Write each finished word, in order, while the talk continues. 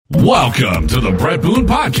Welcome to the Brett Boone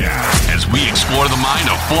Podcast, as we explore the mind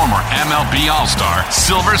of former MLB All-Star,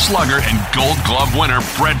 Silver Slugger, and Gold Glove winner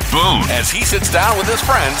Brett Boone, as he sits down with his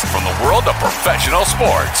friends from the world of professional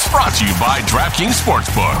sports. Brought to you by DraftKings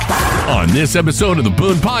Sportsbook. On this episode of the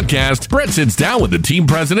Boone Podcast, Brett sits down with the team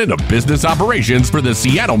president of business operations for the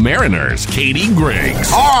Seattle Mariners, Catie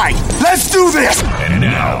Griggs. All right, let's do this. And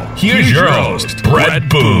now, here's your host, Brett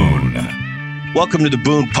Boone. Welcome to the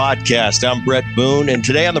Boone Podcast. I'm Brett Boone, and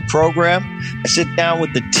today on the program, I sit down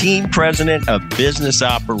with the team president of business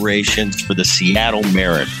operations for the Seattle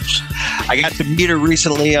Mariners. I got to meet her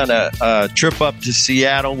recently on a trip up to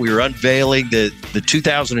Seattle. We were unveiling the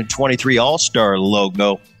 2023 All-Star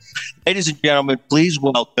logo. Ladies and gentlemen, please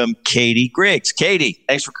welcome Catie Griggs. Catie,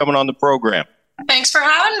 thanks for coming on the program. Thanks for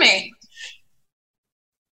having me.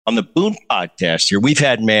 On the Boone Podcast here, we've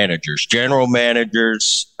had managers, general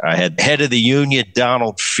managers. I had the head of the union,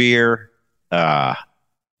 Donald Fear.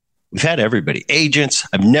 We've had everybody. Agents.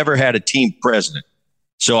 I've never had a team president.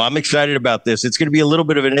 So I'm excited about this. It's going to be a little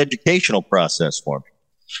bit of an educational process for me.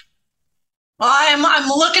 Well, I'm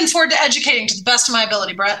looking forward to educating to the best of my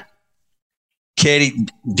ability, Brett. Catie,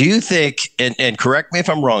 do you think, and correct me if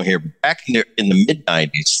I'm wrong here, back in the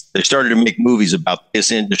mid-'90s, they started to make movies about this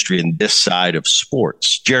industry and this side of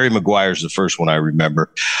sports. Jerry Maguire's the first one I remember.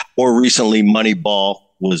 More recently, Moneyball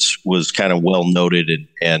was kind of well noted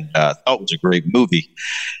and thought it was a great movie.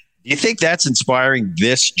 Do you think that's inspiring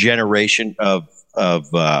this generation of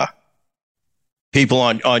people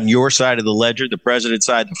on your side of the ledger, the president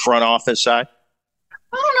side, the front office side?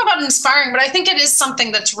 I don't know about inspiring, but I think it is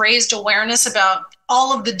something that's raised awareness about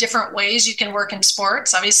all of the different ways you can work in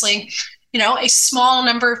sports. Obviously, a small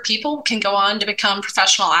number of people can go on to become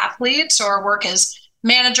professional athletes or work as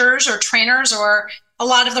managers or trainers or a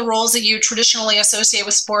lot of the roles that you traditionally associate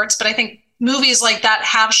with sports. But I think movies like that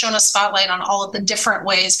have shown a spotlight on all of the different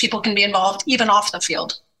ways people can be involved, even off the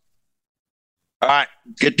field. All right,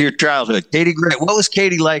 get to your childhood. Catie Griggs, what was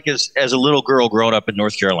Catie like as a little girl growing up in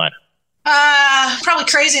North Carolina? Probably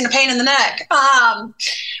crazy and a pain in the neck. I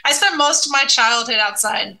spent most of my childhood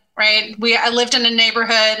outside, right? I lived in a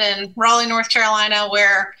neighborhood in Raleigh, North Carolina,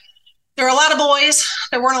 where there were a lot of boys.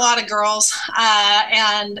 There weren't a lot of girls.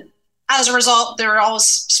 And as a result, there were always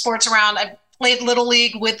sports around. I played Little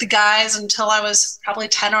League with the guys until I was probably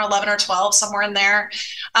 10 or 11 or 12, somewhere in there.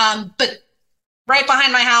 But right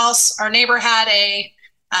behind my house, our neighbor had a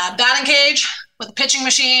batting cage with a pitching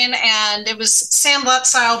machine, and it was sandlot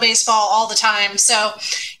style baseball all the time. So,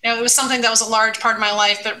 it was something that was a large part of my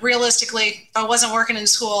life. But realistically, if I wasn't working in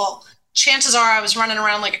school, chances are I was running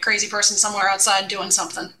around like a crazy person somewhere outside doing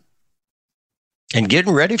something. And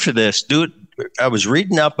getting ready for this, dude, I was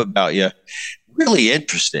reading up about you. Really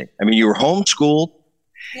interesting. I mean, you were homeschooled.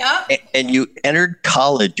 Yeah. And you entered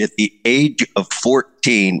college at the age of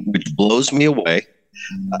 14, which blows me away.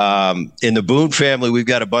 In the Boone family, we've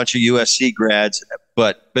got a bunch of USC grads,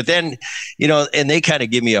 but then, and they kind of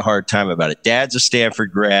give me a hard time about it. Dad's a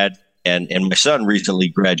Stanford grad, and my son recently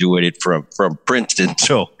graduated from Princeton.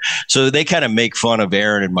 So they kind of make fun of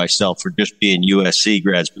Aaron and myself for just being USC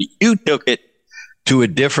grads, but you took it to a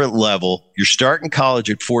different level. You're starting college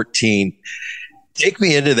at 14. Take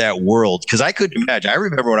me into that world, because I couldn't imagine. I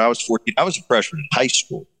remember when I was 14, I was a freshman in high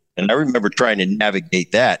school. And I remember trying to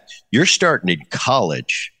navigate that. You're starting in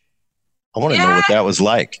college. I want to know what that was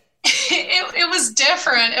like. It was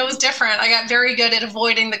different. It was different. I got very good at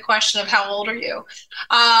avoiding the question of how old are you?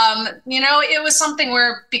 It was something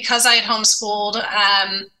where, because I had homeschooled,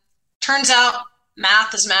 turns out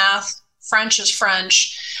math is math, French is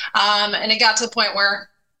French. And it got to the point where,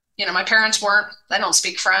 my parents they don't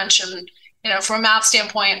speak French. And, from a math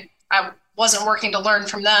standpoint, I wasn't working to learn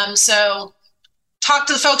from them. So talked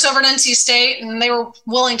to the folks over at NC State, and they were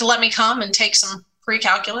willing to let me come and take some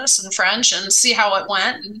pre-calculus and French and see how it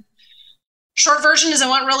went. And short version is it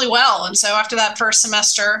went really well. And so after that first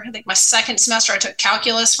semester, I think my second semester, I took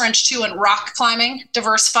calculus, French 2, and rock climbing,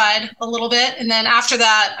 diversified a little bit. And then after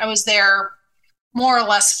that, I was there more or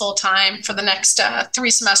less full time for the next 3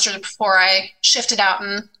 semesters before I shifted out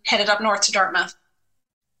and headed up north to Dartmouth.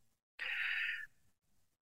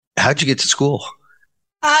 How'd you get to school?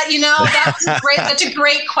 That's a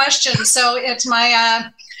great question. So it's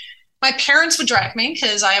my parents would drive me,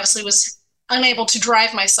 because I obviously was unable to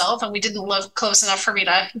drive myself, and we didn't live close enough for me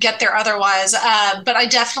to get there otherwise. But I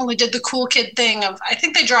definitely did the cool kid thing of, I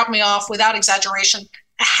think they dropped me off, without exaggeration,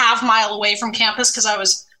 a half mile away from campus, because I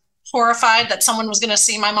was horrified that someone was going to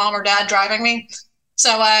see my mom or dad driving me.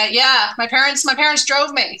 So, my parents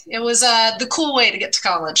drove me. It was the cool way to get to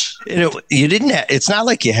college. You didn't it's not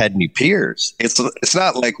like you had any peers. It's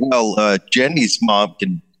not like, Jenny's mom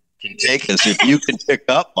can can take us if you can pick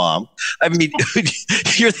up, Mom. I mean,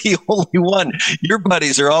 you're the only one. Your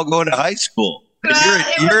buddies are all going to high school.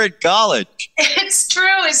 You're at college. It's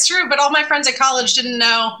true. It's true. But all my friends at college didn't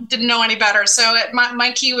know any better. So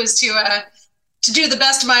my key was to do the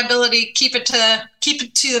best of my ability, keep it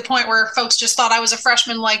to the point where folks just thought I was a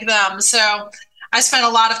freshman like them. So I spent a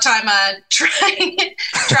lot of time trying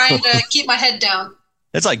to keep my head down.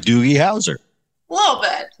 It's like Doogie Howser. A little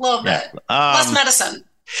bit. Less medicine.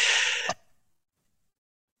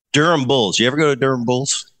 Durham Bulls. You ever go to Durham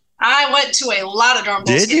Bulls? I went to a lot of Durham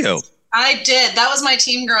Bulls. Did you? I did. That was my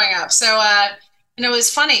team growing up. So, it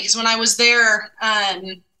was funny because when I was there,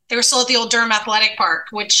 they were still at the old Durham Athletic Park,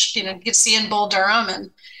 which, you could see in Bull Durham.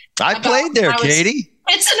 And I played there, Catie.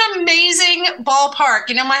 It's an amazing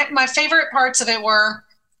ballpark. My favorite parts of it were,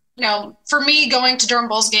 for me, going to Durham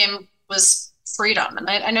Bulls game was freedom. And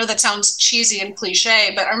I know that sounds cheesy and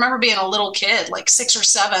cliche, but I remember being a little kid, like 6 or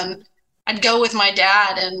 7. I'd go with my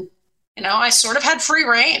dad and, I sort of had free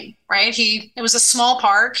reign, right? It was a small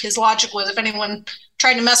park. His logic was if anyone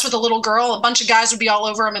tried to mess with a little girl, a bunch of guys would be all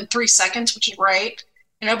over him in 3 seconds, which is right.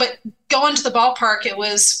 But going to the ballpark, it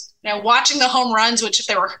was, watching the home runs, which if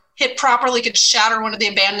they were hit properly could shatter one of the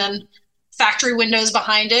abandoned factory windows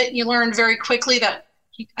behind it. You learned very quickly that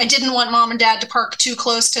I didn't want mom and dad to park too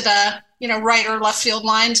close to the, right or left field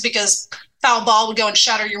lines because foul ball would go and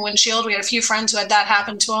shatter your windshield. We had a few friends who had that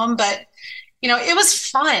happen to them, but it was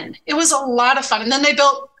fun. It was a lot of fun. And then they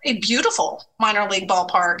built a beautiful minor league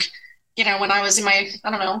ballpark, when I was in my,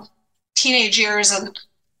 teenage years, and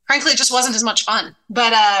frankly, it just wasn't as much fun.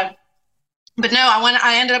 But no,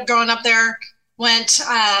 I ended up growing up there,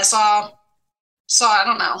 saw, I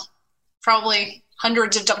don't know, probably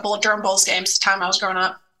hundreds of Durham Bulls games the time I was growing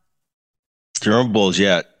up. Durham Bulls,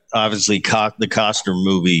 yeah. Obviously, the Costner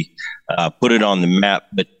movie put it on the map,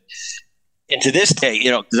 but and to this day,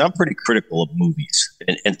 because I'm pretty critical of movies,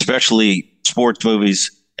 and especially sports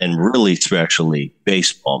movies, and really especially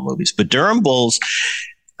baseball movies. But Durham Bulls,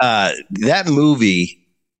 that movie,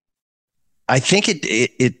 I think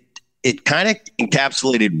it kind of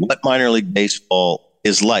encapsulated what minor league baseball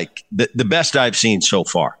is like. The best I've seen so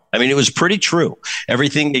far. I mean, it was pretty true.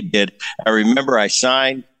 Everything they did. I remember I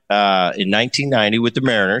signed in 1990 with the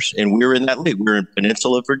Mariners, and we were in that league. We were in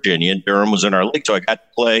Peninsula, Virginia, and Durham was in our league, so I got to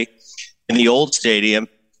play in the old stadium.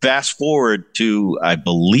 Fast forward to, I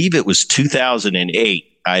believe it was 2008.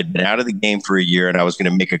 I had been out of the game for a year and I was going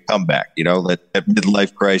to make a comeback. That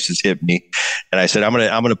midlife crisis hit me. And I said, I'm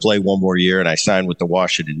going to play one more year. And I signed with the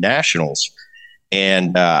Washington Nationals.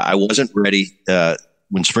 And I wasn't ready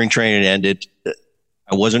when spring training ended.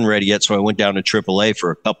 I wasn't ready yet. So I went down to AAA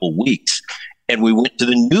for a couple weeks. And we went to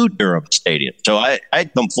the new Durham Stadium. So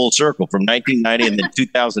I'd come full circle from 1990 and then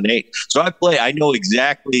 2008. So I know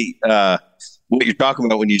exactly what you're talking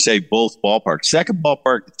about when you say both ballparks. Second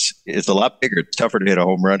ballpark is a lot bigger. It's tougher to hit a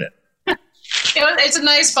home run in. It's a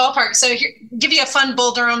nice ballpark. So here, give you a fun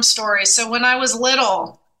Bull Durham story. So when I was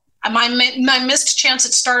little, my missed chance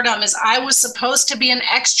at stardom is I was supposed to be an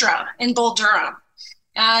extra in Bull Durham.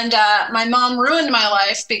 And my mom ruined my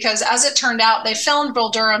life because, as it turned out, they filmed Bull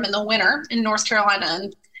Durham in the winter in North Carolina.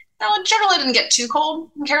 And it generally didn't get too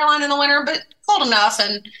cold in Carolina in the winter, but cold enough.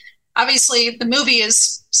 And obviously, the movie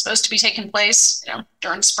is supposed to be taking place,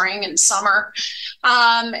 during spring and summer.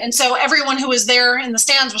 And so everyone who was there in the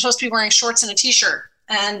stands was supposed to be wearing shorts and a T-shirt.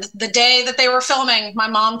 And the day that they were filming, my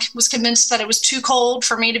mom was convinced that it was too cold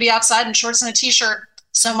for me to be outside in shorts and a T-shirt.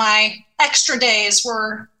 So my extra days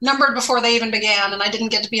were numbered before they even began, and I didn't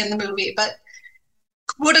get to be in the movie. But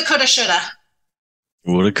woulda, coulda, shoulda.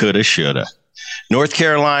 Woulda, coulda, shoulda. North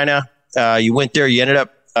Carolina, you went there. You ended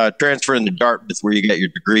up transferring to Dartmouth, where you got your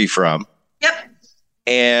degree from. Yep.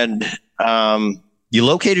 And you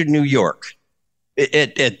located in New York.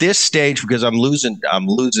 At this stage, because I'm losing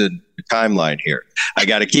the timeline here. I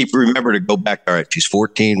got to remember to go back. All right, she's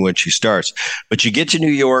 14 when she starts, but you get to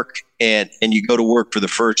New York and you go to work for the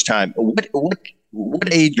first time.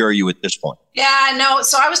 What age are you at this point? Yeah, no.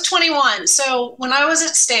 So I was 21. So when I was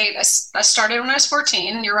at State, I started when I was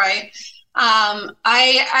 14. You're right.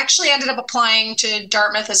 I actually ended up applying to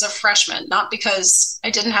Dartmouth as a freshman, not because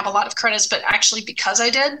I didn't have a lot of credits, but actually because I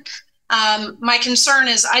did. My concern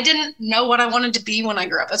is I didn't know what I wanted to be when I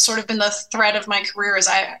grew up. That's sort of been the thread of my career. Is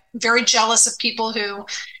I'm very jealous of people who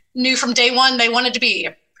knew from day one they wanted to be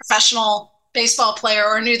a professional baseball player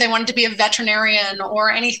or knew they wanted to be a veterinarian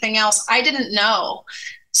or anything else. I didn't know.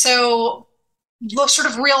 So sort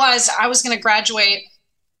of realized I was going to graduate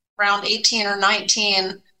around 18 or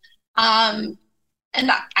 19. And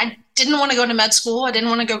I didn't want to go to med school. I didn't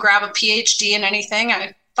want to go grab a PhD in anything.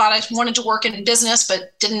 I thought I wanted to work in business,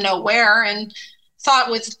 but didn't know where. And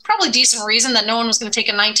thought with probably decent reason that no one was going to take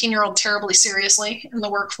a 19-year-old terribly seriously in the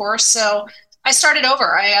workforce. So I started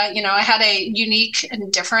over. I had a unique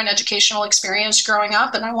and different educational experience growing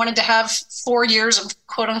up, and I wanted to have 4 years of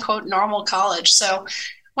quote unquote normal college. So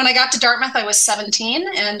when I got to Dartmouth, I was 17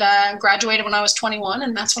 and graduated when I was 21.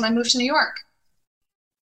 And that's when I moved to New York.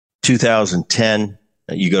 2010,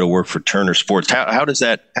 you go to work for Turner Sports. How does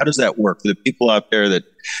that work for the people out there that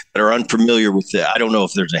are unfamiliar with it? I don't know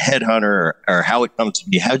if there's a headhunter or how it comes to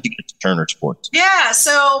be. How did you get to Turner Sports? Yeah,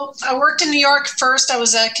 so I worked in New York first. I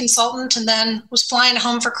was a consultant and then was flying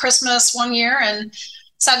home for Christmas one year and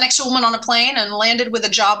sat next to a woman on a plane and landed with a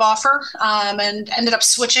job offer, and ended up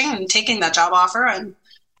switching and taking that job offer and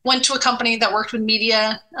went to a company that worked with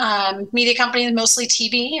media companies, mostly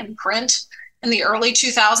TV and print, in the early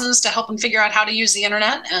 2000s to help them figure out how to use the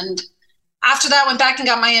internet. And after that, went back and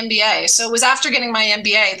got my MBA. So it was after getting my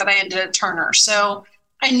MBA that I ended at Turner. So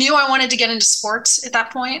I knew I wanted to get into sports at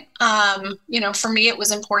that point. For me, it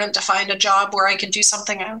was important to find a job where I could do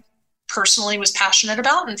something I personally was passionate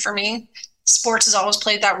about. And for me, sports has always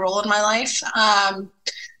played that role in my life.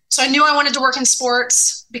 So I knew I wanted to work in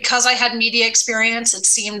sports. Because I had media experience, it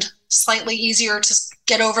seemed slightly easier to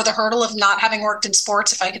get over the hurdle of not having worked in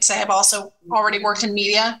sports, if I could say I've also already worked in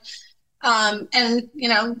media. Having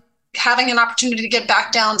an opportunity to get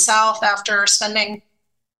back down south after spending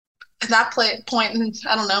at that point, in,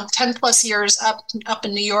 10 plus years up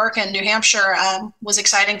in New York and New Hampshire was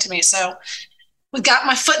exciting to me. So we got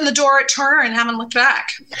my foot in the door at Turner and haven't looked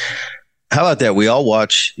back. How about that? We all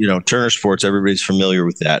watch, Turner Sports. Everybody's familiar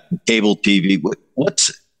with that. Cable TV.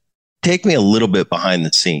 Take me a little bit behind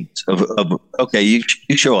the scenes of okay, you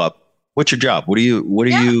show up. What's your job? What are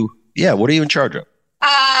you in charge of?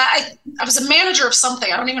 I was a manager of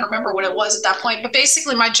something. I don't even remember what it was at that point. But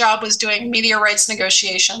basically, my job was doing media rights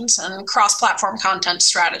negotiations and cross-platform content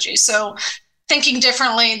strategy. So thinking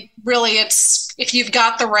differently, really, it's if you've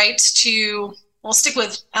got the rights to, we'll stick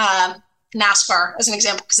with NASCAR as an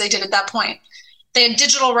example, because they did at that point. They had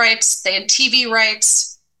digital rights. They had TV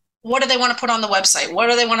rights. What do they want to put on the website? What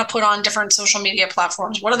do they want to put on different social media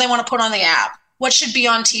platforms? What do they want to put on the app? What should be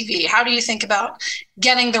on TV? How do you think about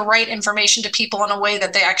getting the right information to people in a way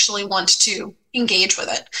that they actually want to engage with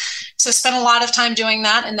it? So spent a lot of time doing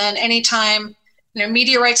that. And then anytime,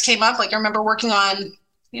 media rights came up, like I remember working on,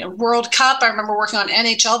 World Cup. I remember working on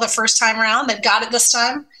NHL the first time around. They've got it this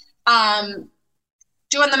time.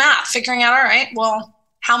 Doing the math, figuring out, all right, well,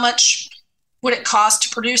 how much would it cost to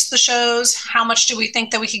produce the shows? How much do we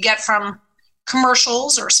think that we could get from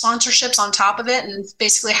commercials or sponsorships on top of it? And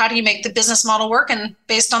basically, how do you make the business model work? And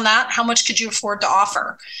based on that, how much could you afford to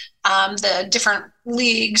offer the different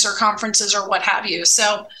leagues or conferences or what have you?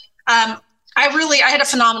 So I had a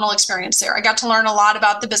phenomenal experience there. I got to learn a lot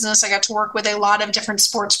about the business. I got to work with a lot of different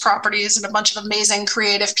sports properties and a bunch of amazing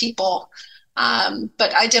creative people.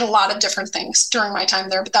 But I did a lot of different things during my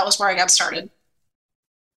time there, but that was where I got started.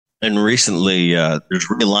 And recently, there's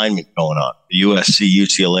realignment going on. The USC,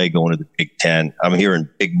 UCLA going to the Big Ten. I'm hearing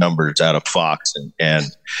big numbers out of Fox. And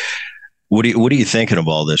what are you thinking of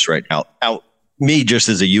all this right now? Me, just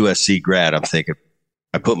as a USC grad, I'm thinking,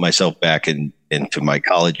 I put myself back into my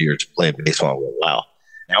college years playing baseball. And wow,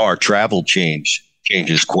 now our travel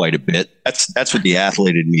changes quite a bit. That's what the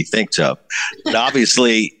athlete in me thinks of. But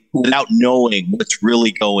obviously, without knowing what's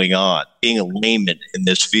really going on, being a layman in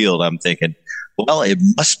this field, I'm thinking, well, it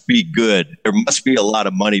must be good. There must be a lot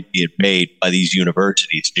of money being made by these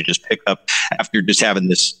universities to just pick up after just having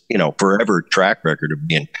this, forever track record of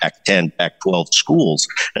being Pac-10, Pac-12 schools,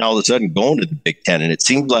 and all of a sudden going to the Big Ten. And it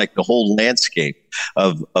seems like the whole landscape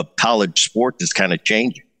of college sports is kind of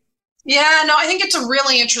changing. Yeah, no, I think it's a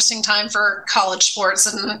really interesting time for college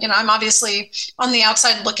sports. And, I'm obviously on the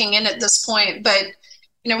outside looking in at this point, but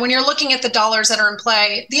when you're looking at the dollars that are in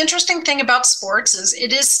play, the interesting thing about sports is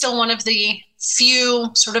it is still one of the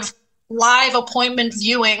few sort of live appointment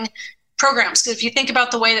viewing programs. Because if you think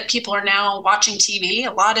about the way that people are now watching TV,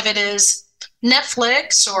 a lot of it is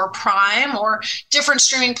Netflix or Prime or different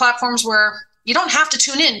streaming platforms where you don't have to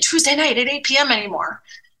tune in Tuesday night at 8 p.m. anymore.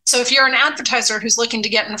 So if you're an advertiser who's looking to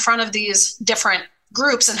get in front of these different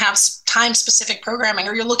groups and have time-specific programming,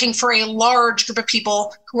 or you're looking for a large group of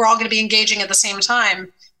people who are all going to be engaging at the same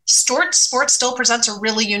time, sports still presents a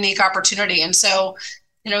really unique opportunity. And so,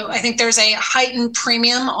 I think there's a heightened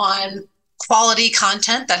premium on quality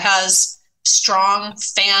content that has strong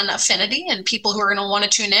fan affinity and people who are going to want to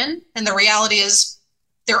tune in. And the reality is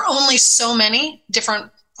there are only so many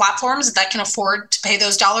different platforms that can afford to pay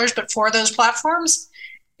those dollars. But for those platforms,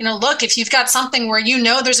 look, if you've got something where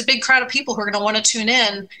there's a big crowd of people who are going to want to tune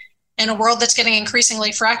in a world that's getting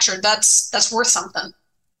increasingly fractured, that's worth something.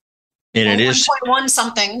 And it is 1.1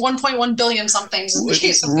 something, 1.1 billion somethings in the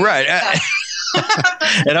case of right.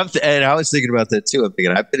 And I was thinking about that too. I'm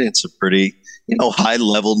thinking I've been in some pretty, high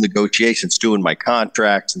level negotiations, doing my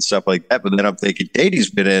contracts and stuff like that. But then I'm thinking Catie's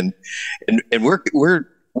been in, and we're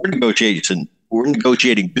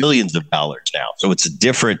negotiating billions of dollars now. So it's a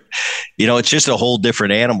different, it's just a whole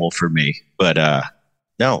different animal for me. But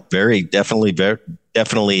no, very definitely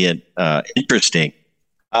interesting.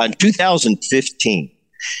 In 2015.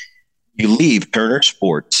 You leave Turner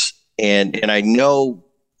Sports, and I know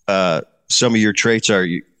some of your traits are.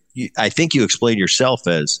 I think you explain yourself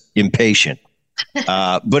as impatient,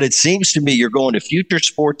 but it seems to me you're going to future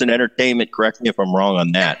sports and entertainment. Correct me if I'm wrong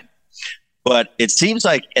on that. But it seems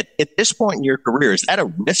like at this point in your career, is that a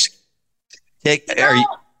risk?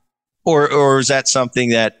 Or is that something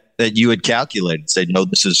that you had calculated? Said, no,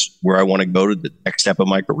 this is where I want to go to the next step of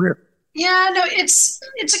my career. Yeah, no, it's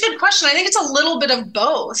a good question. I think it's a little bit of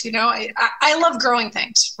both. I love growing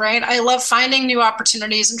things, right? I love finding new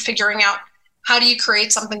opportunities and figuring out how do you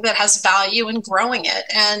create something that has value and growing it.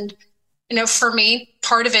 And, for me,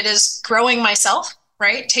 part of it is growing myself,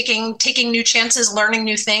 right? Taking new chances, learning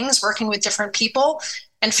new things, working with different people,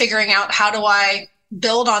 and figuring out how do I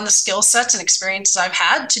build on the skill sets and experiences I've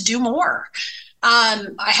had to do more.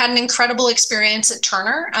 I had an incredible experience at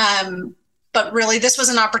Turner. But really, this was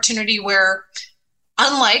an opportunity where,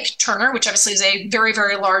 unlike Turner, which obviously is a very,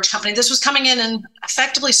 very large company, this was coming in and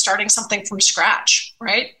effectively starting something from scratch,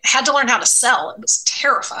 right? I had to learn how to sell. It was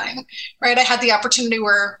terrifying, right? I had the opportunity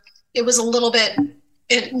where it was a little bit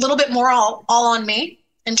more all on me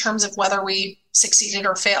in terms of whether we succeeded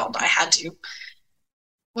or failed.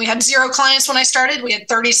 We had 0 clients when I started. We had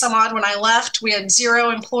 30 some odd when I left. We had 0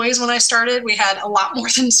 employees when I started. We had a lot more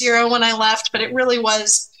than 0 when I left, but it really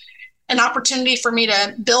was an opportunity for me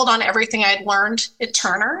to build on everything I'd learned at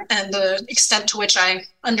Turner and the extent to which I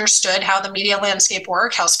understood how the media landscape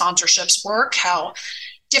work, how sponsorships work, how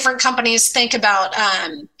different companies think about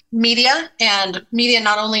media and media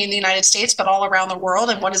not only in the United States but all around the world,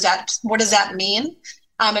 and what does that mean,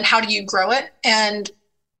 and how do you grow it? And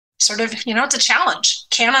sort of, it's a challenge.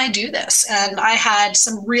 Can I do this? And I had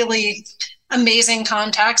some really amazing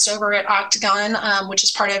contacts over at Octagon, which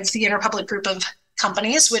is part of the Interpublic Group of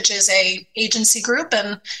companies, which is a agency group,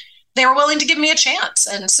 and they were willing to give me a chance.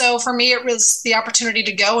 And so for me, it was the opportunity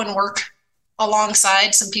to go and work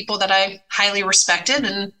alongside some people that I highly respected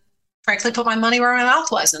and frankly put my money where my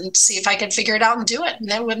mouth was and see if I could figure it out and do it.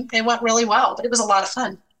 And it went really well, but it was a lot of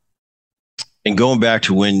fun. And going back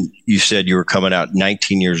to when you said you were coming out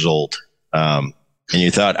 19 years old, and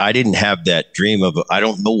you thought, I didn't have that dream of, I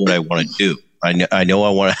don't know what I want to do. I know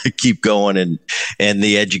I want to keep going, and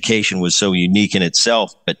the education was so unique in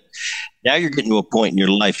itself. But now you're getting to a point in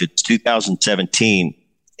your life. It's 2017,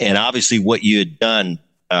 and obviously what you had done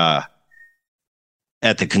at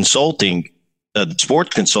the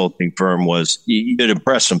sports consulting firm was you had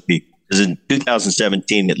impressed some people. Because in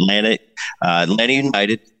 2017, Atlanta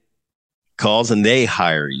United calls and they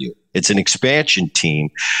hire you. It's an expansion team.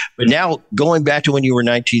 But now going back to when you were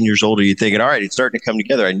 19 years old, you're thinking, all right, it's starting to come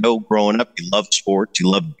together. I know growing up, you loved sports, you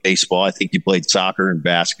loved baseball. I think you played soccer and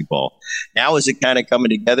basketball. Now is it kind of coming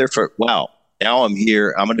together for, wow, now I'm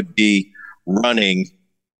here. I'm going to be running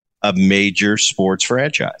a major sports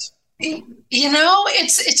franchise.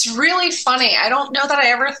 It's really funny. I don't know that I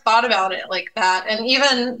ever thought about it like that. And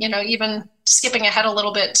even skipping ahead a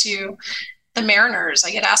little bit to the Mariners,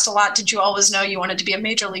 I get asked a lot, did you always know you wanted to be a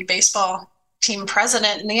Major League Baseball team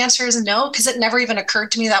president? And the answer is no, because it never even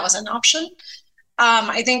occurred to me that was an option.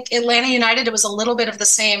 I think Atlanta United, it was a little bit of the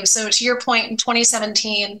same. So to your point, in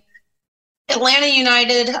 2017, Atlanta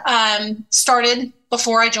United started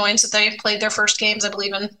before I joined. So they played their first games, I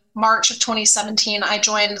believe, in March of 2017. I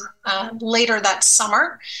joined later that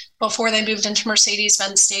summer before they moved into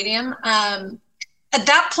Mercedes-Benz Stadium. At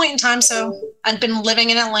that point in time, so I'd been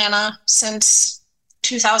living in Atlanta since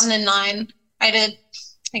 2009. I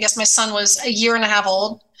guess my son was a year and a half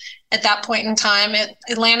old at that point in time.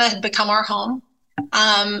 Atlanta had become our home.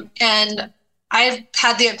 And I've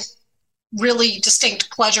had the really distinct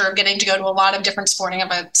pleasure of getting to go to a lot of different sporting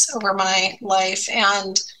events over my life.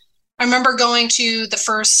 And I remember going to the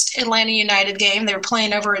first Atlanta United game. They were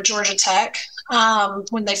playing over at Georgia Tech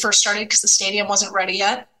when they first started because the stadium wasn't ready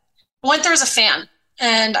yet. I went there as a fan.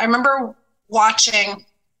 And I remember watching,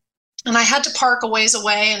 and I had to park a ways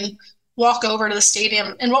away and walk over to the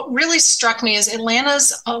stadium. And what really struck me is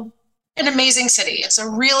Atlanta's an amazing city. It's a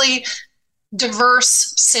really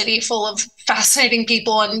diverse city full of fascinating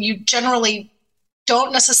people, and you generally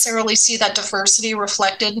don't necessarily see that diversity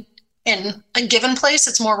reflected in a given place.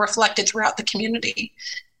 It's more reflected throughout the community.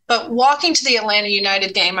 But walking to the Atlanta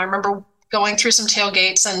United game, I remember going through some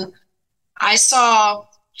tailgates, and I saw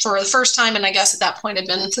for the first time, and I guess at that point had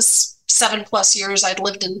been this 7+ years I'd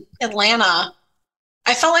lived in Atlanta,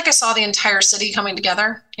 I felt like I saw the entire city coming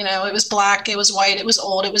together. You know, it was Black, it was white, it was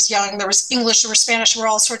old, it was young, there was English, there was Spanish, there were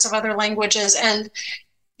all sorts of other languages. And,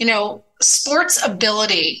 you know, sports'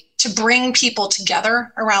 ability to bring people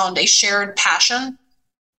together around a shared passion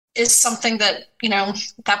is something that, you know,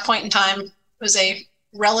 at that point in time, was a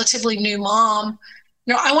relatively new mom.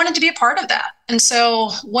 You know, I wanted to be a part of that. And so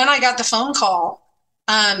when I got the phone call,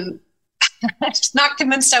 I'm not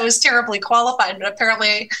convinced I was terribly qualified, but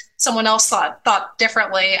apparently someone else thought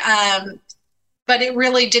differently. But it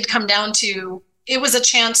really did come down to, it was a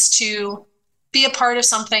chance to be a part of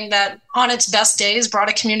something that on its best days brought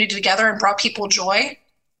a community together and brought people joy.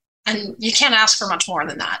 And you can't ask for much more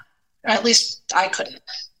than that. At least I couldn't.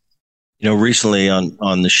 You know, recently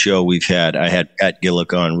on the show I had Pat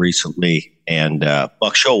Gillick on recently, and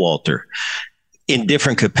Buck Showalter. In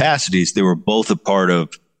different capacities, they were both a part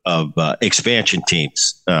of expansion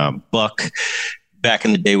teams. Buck back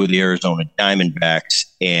in the day with the Arizona Diamondbacks,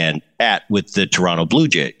 and Pat with the Toronto Blue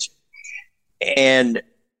Jays. And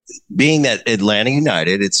being that Atlanta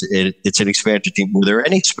United, it's an expansion team. Were there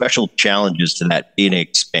any special challenges to that being an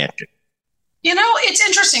expansion? You know, it's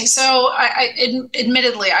interesting. So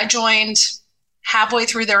admittedly, I joined halfway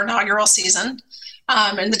through their inaugural season,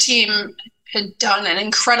 and the team had done an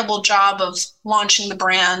incredible job of launching the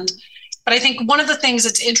brand. But I think one of the things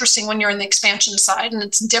that's interesting when you're in the expansion side, and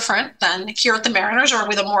it's different than here at the Mariners or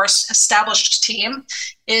with a more established team,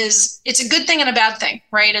 is it's a good thing and a bad thing,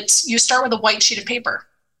 right? You start with a white sheet of paper.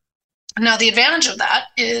 Now, the advantage of that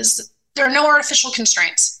is there are no artificial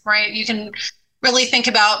constraints, right? You can really think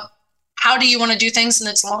about how do you want to do things, and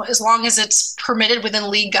as long as it's permitted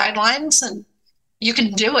within league guidelines, and you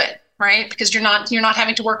can do it, right? Because you're not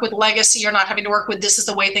having to work with legacy. You're not having to work with this is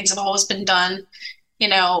the way things have always been done, you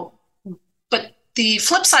know. But the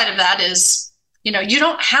flip side of that is, you know, you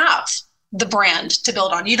don't have the brand to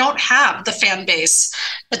build on. You don't have the fan base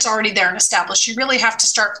that's already there and established. You really have to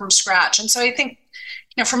start from scratch. And so I think,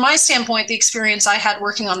 you know, from my standpoint, the experience I had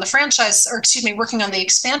working on working on the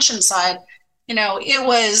expansion side, you know, it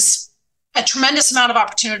was a tremendous amount of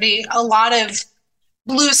opportunity, a lot of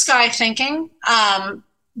blue sky thinking,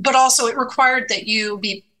 but also it required that you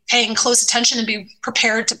be paying close attention and be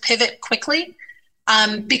prepared to pivot quickly,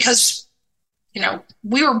 because, you know,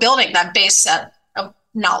 we were building that base set of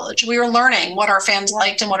knowledge. We were learning what our fans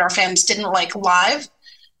liked and what our fans didn't like live.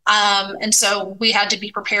 And so we had to be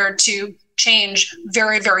prepared to change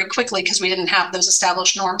very, very quickly because we didn't have those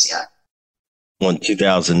established norms yet. Won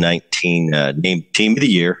 2019 named Team of the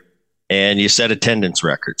Year, and you set attendance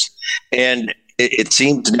records. And it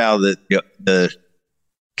seems now that the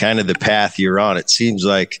kind of the path you're on, it seems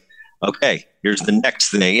like, okay, here's the next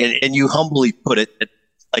thing. And you humbly put it,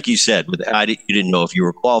 like you said, you didn't know if you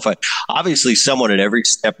were qualified. Obviously, someone at every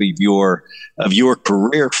step of your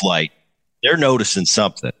career flight, they're noticing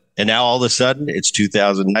something. And now all of a sudden, it's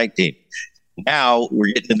 2019. Now we're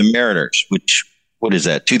getting to the Mariners, what is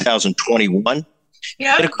that, 2021?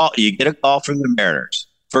 Yeah. You get a call from the Mariners.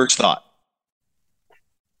 First thought.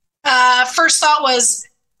 First thought was,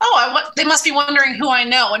 they must be wondering who I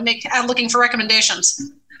know and looking for recommendations.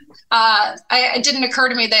 It didn't occur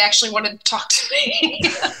to me they actually wanted to talk to me.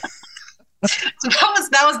 So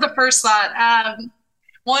that was the first thought.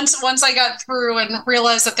 Once I got through and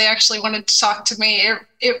realized that they actually wanted to talk to me,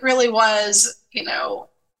 it really was, you know,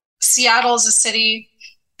 Seattle is a city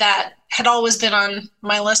that had always been on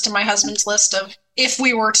my list and my husband's list of, if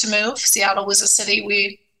we were to move, Seattle was a city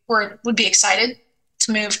we would be excited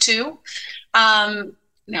to move to. You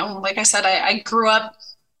know, like I said, I grew up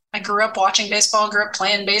watching baseball, grew up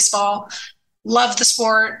playing baseball, loved the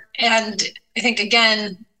sport. And I think,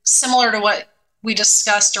 again, similar to what we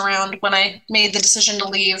discussed around when I made the decision to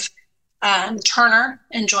leave Turner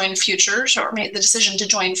and join Futures, or made the decision to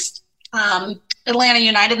join Atlanta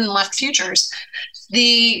United and left Futures.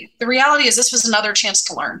 The reality is this was another chance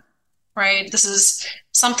to learn, right? This is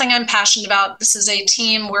something I'm passionate about. This is a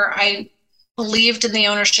team where I believed in the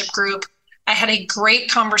ownership group. I had a great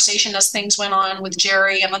conversation as things went on with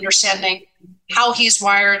Jerry and understanding how he's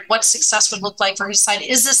wired, what success would look like for his side.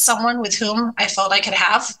 Is this someone with whom I felt I could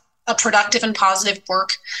have a productive and positive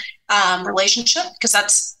work relationship? Because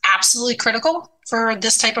that's absolutely critical for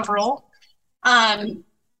this type of role.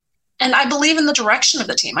 And I believe in the direction of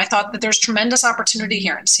the team. I thought that there's tremendous opportunity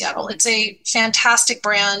here in Seattle. It's a fantastic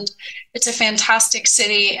brand. It's a fantastic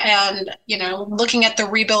city. And, you know, looking at the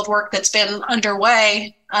rebuild work that's been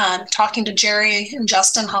underway, talking to Jerry and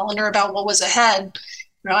Justin Hollander about what was ahead,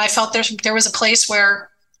 you know, I felt there was a place where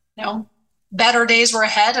better days were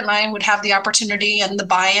ahead, and I would have the opportunity and the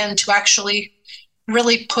buy-in to actually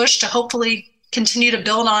really push to hopefully continue to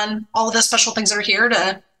build on all of the special things that are here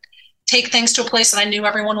to take things to a place that I knew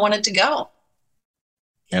everyone wanted to go.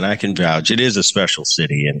 And I can vouch, it is a special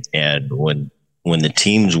city. And when the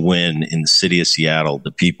teams win in the city of Seattle,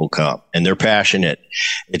 the people come and they're passionate.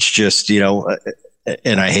 It's just,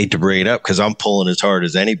 and I hate to bring it up because I'm pulling as hard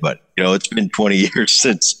as anybody. It's been 20 years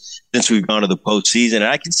since we've gone to the postseason, and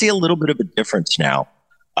I can see a little bit of a difference now,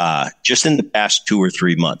 just in the past 2 or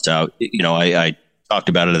 3 months. I talked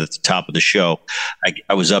about it at the top of the show.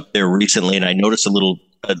 I was up there recently, and I noticed a little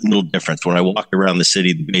difference when I walked around the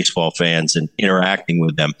city, the baseball fans, and interacting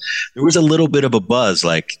with them. There was a little bit of a buzz,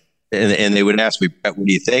 and they would ask me, Brett, what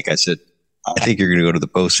do you think? I said, I think you're going to go to the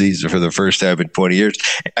postseason for the first time in 20 years.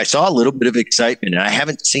 I saw a little bit of excitement, and I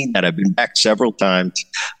haven't seen that. I've been back several times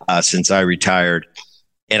since I retired,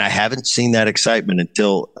 and I haven't seen that excitement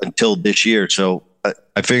until this year. So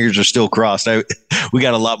my fingers are still crossed. We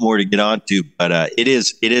got a lot more to get on to, but it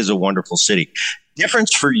is a wonderful city.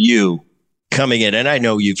 Difference for you coming in, and I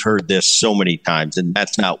know you've heard this so many times, and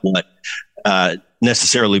that's not what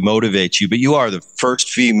necessarily motivates you, but you are the first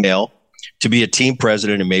female to be a team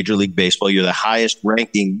president in Major League Baseball. You're the highest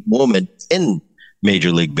ranking woman in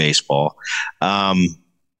Major League Baseball.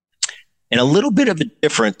 And a little bit of a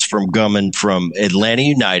difference from coming from Atlanta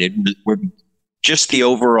United, where just the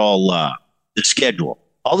overall the schedule.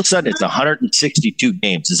 All of a sudden, it's 162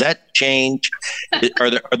 games. Does that change? Are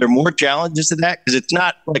there more challenges to that? Because it's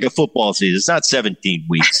not like a football season. It's not 17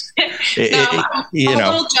 weeks. I'm a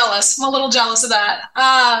little jealous. I'm a little jealous of that.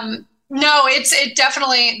 No,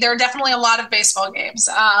 there are definitely a lot of baseball games.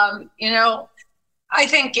 I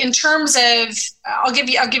think in terms of, I'll give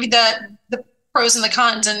you the pros and the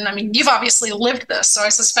cons. And I mean, you've obviously lived this, so I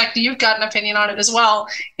suspect you've got an opinion on it as well.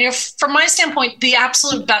 From my standpoint, the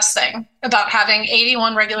absolute best thing about having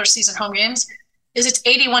 81 regular season home games is it's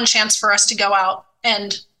 81 chance for us to go out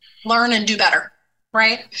and learn and do better,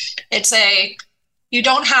 right? You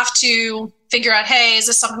don't have to figure out, hey, is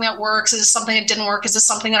this something that works? Is this something that didn't work? Is this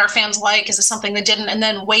something that our fans like? Is this something that didn't? And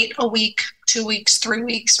then wait a week, 2 weeks, 3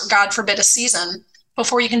 weeks, or God forbid a season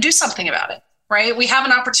before you can do something about it, right? We have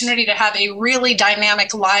an opportunity to have a really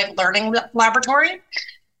dynamic live learning laboratory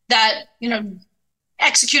that,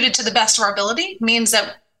 executed to the best of our ability means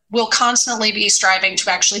that we'll constantly be striving to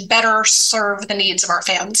actually better serve the needs of our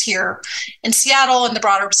fans here in Seattle and the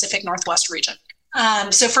broader Pacific Northwest region.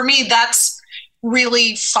 So for me, that's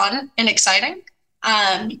really fun and exciting.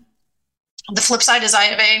 The flip side is I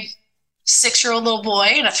have a 6-year-old little boy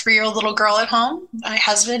and a 3-year-old little girl at home. My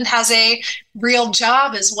husband has a real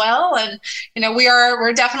job as well. And,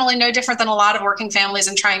 we're definitely no different than a lot of working families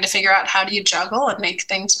in trying to figure out how do you juggle and make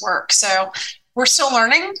things work. So we're still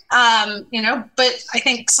learning, but I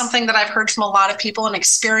think something that I've heard from a lot of people and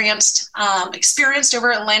experienced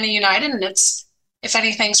over at Atlanta United, and it's, if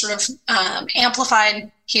anything, sort of amplified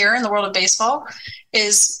here in the world of baseball,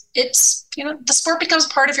 is the sport becomes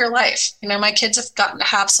part of your life. My kids have gotten to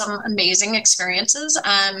have some amazing experiences,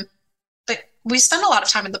 but we spend a lot of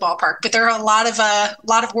time in the ballpark. But there are a lot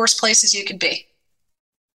of worse places you could be.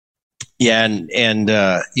 Yeah, and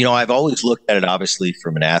I've always looked at it obviously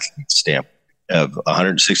from an athlete standpoint. Of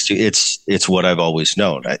 160, it's what I've always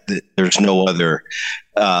known. There's no other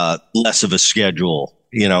less of a schedule.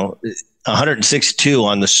 162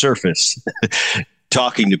 on the surface.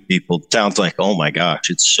 Talking to people sounds like, oh my gosh,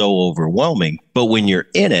 it's so overwhelming. But when you're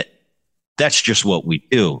in it, that's just what we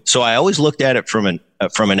do. So I always looked at it from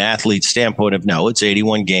an athlete standpoint of, no, it's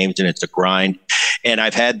 81 games and it's a grind. And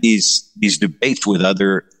I've had these debates with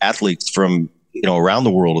other athletes from around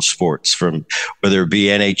the world of sports, from whether it be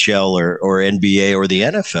NHL or NBA or the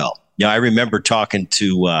NFL. I remember talking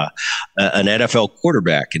to an NFL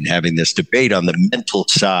quarterback and having this debate on the mental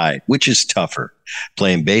side, which is tougher,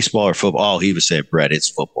 playing baseball or football. Oh, he was saying, Brett, it's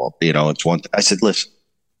football. It's one. I said, listen,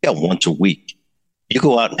 once a week, you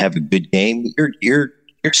go out and have a good game. You're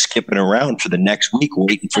skipping around for the next week,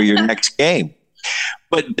 waiting for your next game.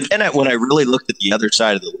 But then when I really looked at the other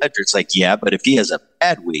side of the ledger, it's like, yeah, but if he has a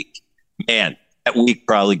bad week, man, that week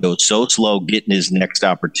probably goes so slow getting his next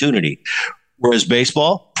opportunity. Whereas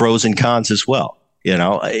baseball, pros and cons as well.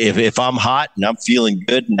 If I'm hot and I'm feeling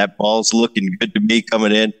good and that ball's looking good to me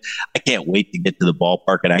coming in, I can't wait to get to the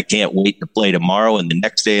ballpark, and I can't wait to play tomorrow and the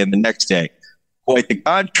next day and the next day. Quite the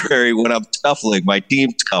contrary, when I'm scuffling, my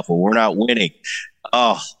team's scuffle, we're not winning.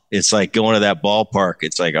 Oh, it's like going to that ballpark.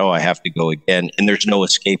 It's like, oh, I have to go again. And there's no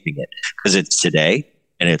escaping it because it's today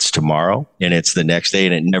and it's tomorrow and it's the next day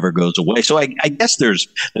and it never goes away. So I guess there's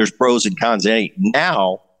pros and cons.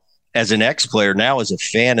 Now, as an ex-player, now as a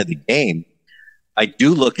fan of the game, I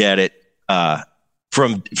do look at it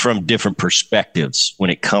from different perspectives when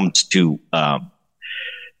it comes to,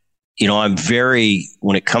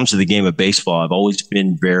 when it comes to the game of baseball, I've always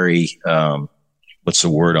been very, what's the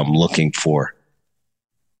word I'm looking for?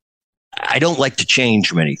 I don't like to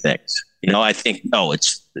change many things. I think,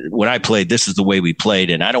 it's when I played, this is the way we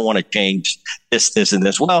played, and I don't want to change this, and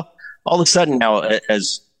this. Well, all of a sudden now,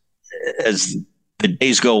 as the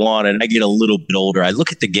days go on and I get a little bit older, I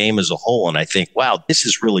look at the game as a whole and I think, wow, this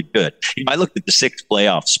is really good. I looked at the 6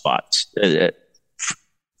 playoff spots,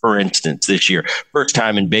 for instance, this year, first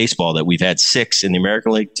time in baseball that we've had 6 in the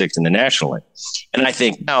American League, 6 in the National League. And I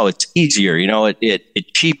think, no, it's easier.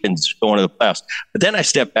 It cheapens going to the playoffs. But then I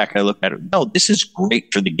step back and I look at it. No, this is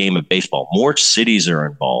great for the game of baseball. More cities are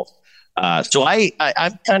involved. So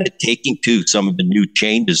I'm kind of taking to some of the new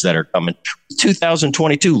changes that are coming.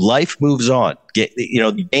 2022, life moves on.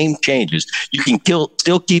 The game changes. You can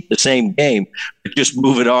still keep the same game, but just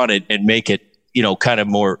move it on and make it, kind of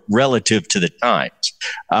more relative to the times.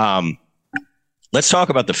 Let's talk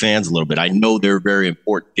about the fans a little bit. I know they're very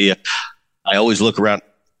important to you. I always look around.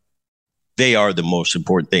 They are the most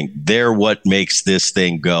important thing. They're what makes this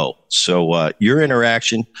thing go. So your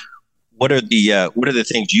interaction. What are the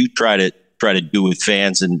things you try to do with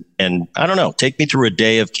fans? And I don't know, take me through a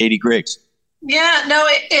day of Catie Griggs. Yeah, no,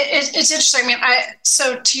 it's interesting. I mean,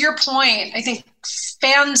 so to your point, I think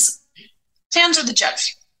fans are the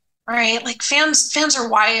judge, right? Like fans are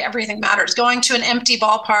why everything matters. Going to an empty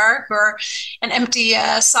ballpark or an empty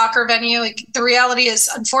soccer venue, like the reality is,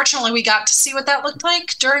 unfortunately, we got to see what that looked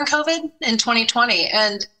like during COVID in 2020,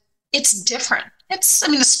 and it's different. The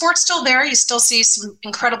sport's still there. You still see some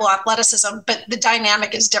incredible athleticism, but the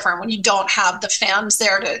dynamic is different when you don't have the fans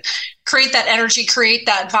there to create that energy, create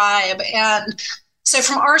that vibe. And so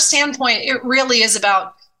from our standpoint, it really is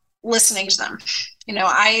about listening to them.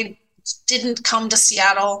 I didn't come to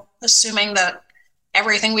Seattle assuming that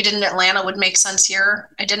everything we did in Atlanta would make sense here.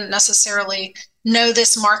 I didn't necessarily know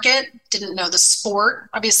this market, didn't know the sport.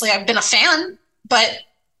 Obviously, I've been a fan, but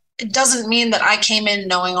it doesn't mean that I came in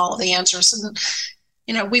knowing all of the answers. And,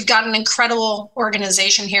 we've got an incredible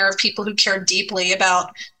organization here of people who care deeply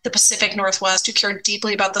about the Pacific Northwest, who care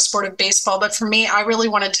deeply about the sport of baseball. But for me, I really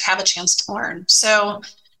wanted to have a chance to learn. So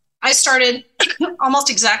I started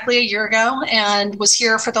almost exactly a year ago and was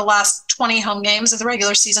here for the last 20 home games of the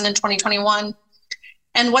regular season in 2021.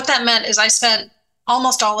 And what that meant is I spent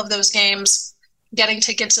almost all of those games getting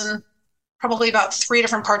tickets in probably about 3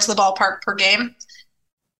 different parts of the ballpark per game.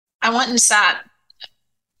 I went and sat,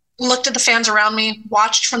 looked at the fans around me,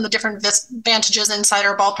 watched from the different vantages inside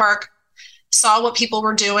our ballpark, saw what people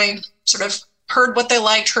were doing, sort of heard what they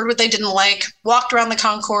liked, heard what they didn't like, walked around the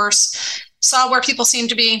concourse, saw where people seemed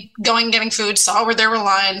to be going, getting food, saw where there were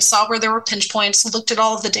lines, saw where there were pinch points, looked at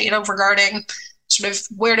all of the data regarding sort of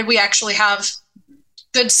where did we actually have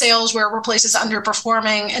good sales, where were places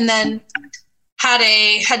underperforming, and then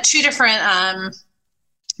had 2 different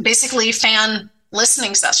basically fan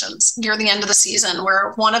listening sessions near the end of the season,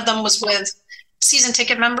 where one of them was with season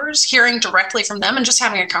ticket members, hearing directly from them and just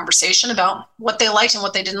having a conversation about what they liked and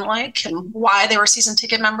what they didn't like and why they were season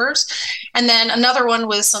ticket members. And then another one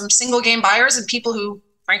with some single game buyers and people who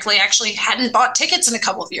frankly actually hadn't bought tickets in a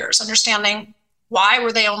couple of years, understanding why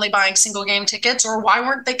were they only buying single game tickets or why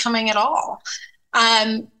weren't they coming at all.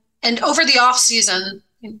 And over the off season,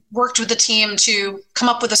 worked with the team to come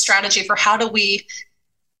up with a strategy for how do we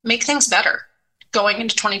make things better going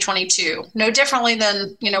into 2022, no differently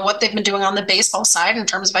than, what they've been doing on the baseball side in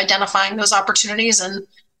terms of identifying those opportunities and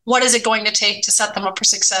what is it going to take to set them up for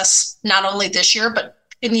success, not only this year, but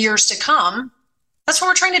in years to come. That's what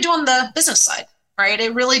we're trying to do on the business side, right?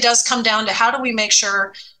 It really does come down to how do we make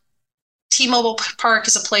sure T-Mobile Park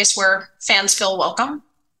is a place where fans feel welcome,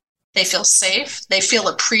 they feel safe, they feel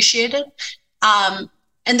appreciated, and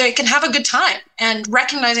they can have a good time, and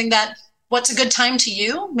recognizing that what's a good time to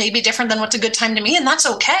you may be different than what's a good time to me, and that's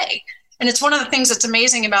okay. And it's one of the things that's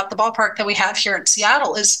amazing about the ballpark that we have here in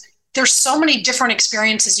Seattle is there's so many different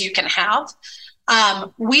experiences you can have.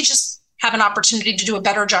 We just have an opportunity to do a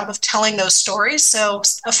better job of telling those stories. So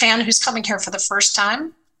a fan who's coming here for the first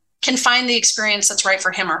time can find the experience that's right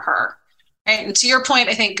for him or her. Right? And to your point,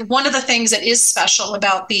 I think one of the things that is special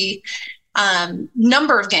about the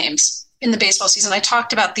number of games in the baseball season, I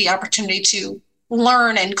talked about the opportunity to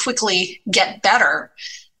learn and quickly get better.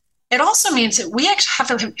 It also means that we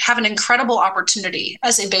actually have an incredible opportunity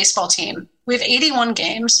as a baseball team. We have 81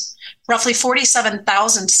 games, roughly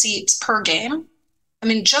 47,000 seats per game. I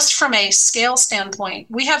mean, just from a scale standpoint,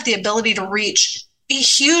 we have the ability to reach a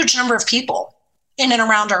huge number of people in and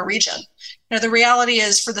around our region. The reality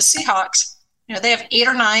is for the Seahawks, they have 8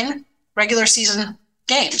 or 9 regular season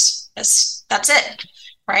games. That's it,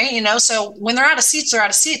 right? So when they're out of seats, they're out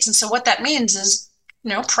of seats. And so what that means is,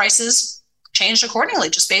 prices changed accordingly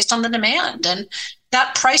just based on the demand. And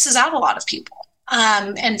that prices out a lot of people.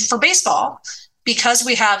 And for baseball, because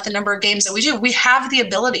we have the number of games that we do, we have the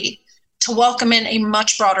ability to welcome in a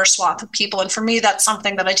much broader swath of people. And for me, that's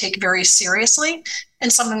something that I take very seriously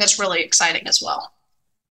and something that's really exciting as well.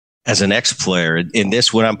 As an ex-player in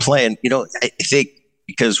this, when I'm playing, I think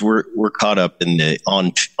because we're caught up in the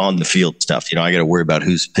on the field stuff, I got to worry about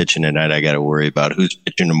who's pitching tonight. I got to worry about who's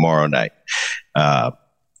pitching tomorrow night.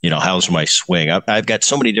 How's my swing? I've got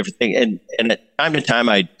so many different things. And at time to time,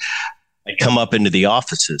 I come up into the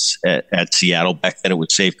offices at Seattle. Back then it was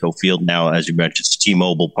Safeco Field. Now, as you mentioned, it's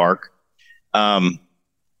T-Mobile Park. And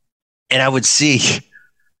I would see,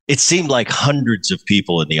 it seemed like hundreds of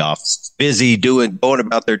people in the office, busy going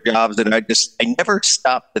about their jobs. And I never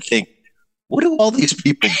stopped to think, what do all these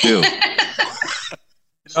people do?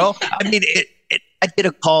 I mean, I get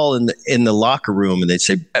a call in the locker room and they'd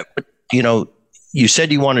say, you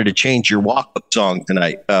said you wanted to change your walk-up song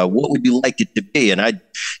tonight. What would you like it to be? And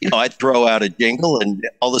I'd throw out a jingle, and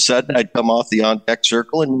all of a sudden I'd come off the on-deck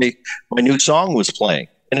circle, and my new song was playing.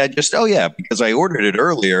 And I just, because I ordered it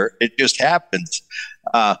earlier, it just happens.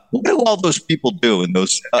 What do all those people do in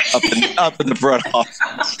those up in the front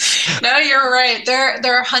office? No, you're right.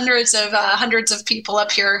 There are hundreds of people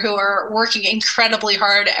up here who are working incredibly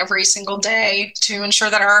hard every single day to ensure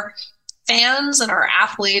that our fans and our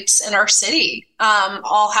athletes in our city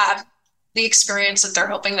all have the experience that they're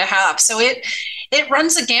hoping to have. So it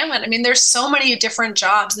runs a gamut. I mean, there's so many different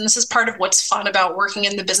jobs, and this is part of what's fun about working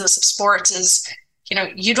in the business of sports is,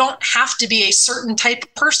 you don't have to be a certain type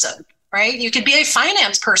of person, right? You could be a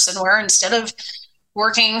finance person where instead of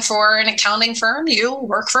working for an accounting firm, you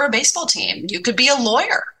work for a baseball team. You could be a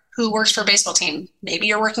lawyer who works for a baseball team. Maybe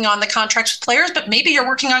you're working on the contracts with players, but maybe you're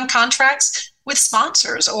working on contracts with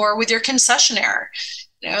sponsors or with your concessionaire.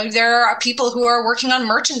 There are people who are working on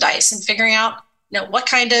merchandise and figuring out, what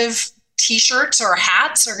kind of T-shirts or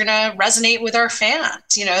hats are going to resonate with our fans.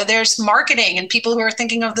 There's marketing and people who are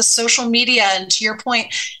thinking of the social media. And to your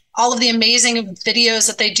point, all of the amazing videos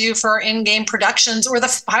that they do for our in-game productions or the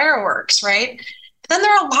fireworks, right? But then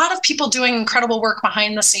there are a lot of people doing incredible work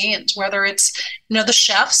behind the scenes, whether it's, the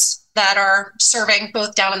chefs that are serving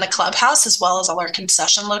both down in the clubhouse as well as all our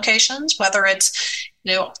concession locations, whether it's,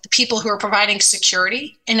 the people who are providing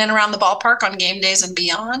security in and around the ballpark on game days and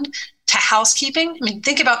beyond, to housekeeping. I mean,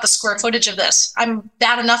 think about the square footage of this. I'm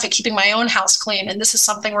bad enough at keeping my own house clean. And this is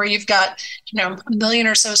something where you've got, a million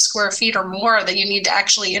or so square feet or more that you need to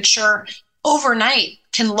actually ensure overnight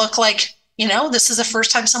can look like, this is the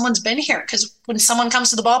first time someone's been here. Because when someone comes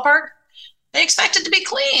to the ballpark, they expect it to be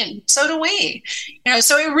clean. So do we.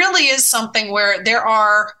 So it really is something where there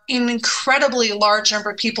are an incredibly large number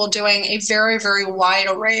of people doing a very, very wide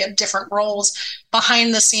array of different roles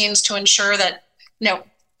behind the scenes to ensure that,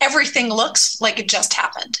 everything looks like it just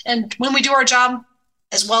happened. And when we do our job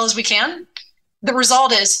as well as we can, the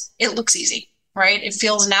result is it looks easy, right? It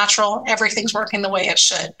feels natural. Everything's working the way it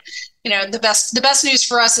should. The best news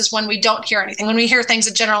for us is when we don't hear anything. When we hear things,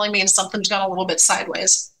 it generally means something's gone a little bit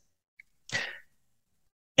sideways.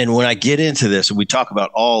 And when I get into this and we talk about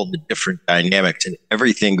all the different dynamics and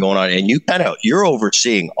everything going on, and you're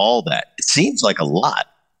overseeing all that, it seems like a lot.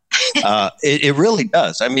 It really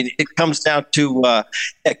does. I mean, it comes down to,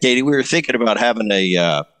 Catie, we were thinking about having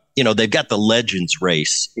they've got the Legends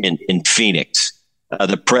race in Phoenix,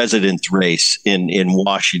 the President's race in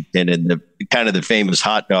Washington, and the famous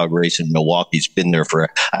hot dog race in Milwaukee's been there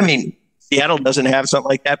Seattle doesn't have something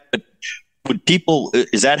like that, but would people,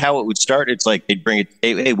 is that how it would start? It's like they'd bring it,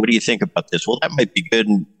 hey, what do you think about this? Well, that might be good.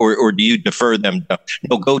 Or do you defer them?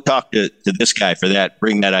 No, go talk to this guy for that.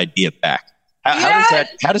 Bring that idea back.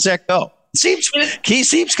 How does that go? He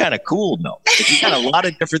seems kind of cool, though. You got a lot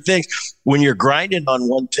of different things. When you're grinding on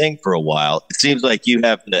one thing for a while, it seems like you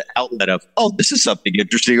have the outlet of, this is something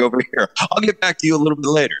interesting over here. I'll get back to you a little bit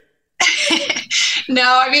later.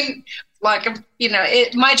 No,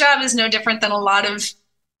 my job is no different than a lot of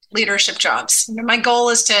leadership jobs. My goal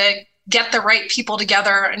is to get the right people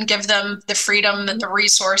together and give them the freedom and the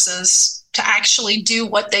resources to actually do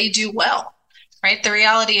what they do well, right? The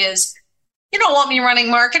reality is, you don't want me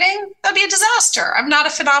running marketing. That'd be a disaster. I'm not a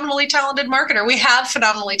phenomenally talented marketer. We have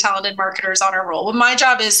phenomenally talented marketers on our roll. What my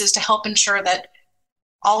job is to help ensure that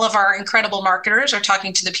all of our incredible marketers are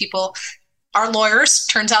talking to the people. Our lawyers,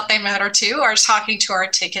 turns out they matter too, are talking to our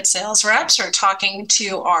ticket sales reps, or talking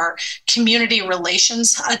to our community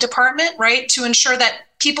relations department, right? To ensure that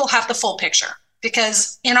people have the full picture.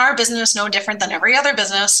 Because in our business, no different than every other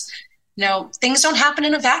business, things don't happen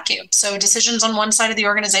in a vacuum. So decisions on one side of the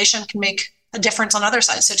organization can make a difference on other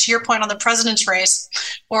sides. So to your point on the president's race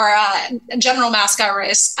or general mascot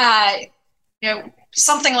race,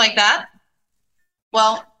 something like that.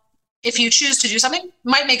 Well, if you choose to do something,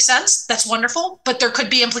 might make sense. That's wonderful. But there could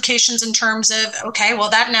be implications in terms of, okay, well,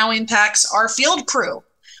 that now impacts our field crew.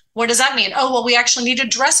 What does that mean? Oh, well, we actually need a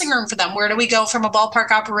dressing room for them. Where do we go from a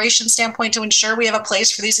ballpark operation standpoint to ensure we have a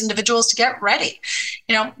place for these individuals to get ready?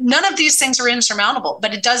 None of these things are insurmountable,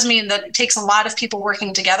 but it does mean that it takes a lot of people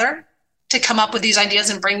working together to come up with these ideas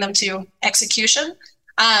and bring them to execution.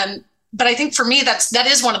 But I think for me, that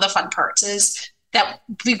is one of the fun parts, is that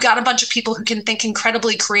we've got a bunch of people who can think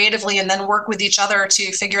incredibly creatively and then work with each other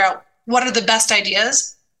to figure out what are the best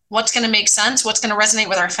ideas, what's going to make sense, what's going to resonate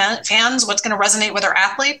with our fans, what's going to resonate with our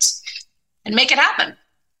athletes, and make it happen.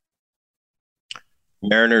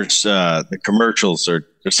 Mariners, the commercials are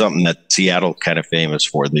something that Seattle kind of famous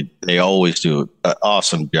for. They always do an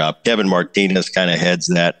awesome job. Kevin Martinez kind of heads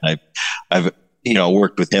that. I've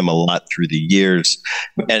worked with him a lot through the years,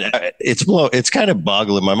 and it's kind of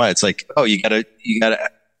boggling my mind. It's like, oh, you gotta.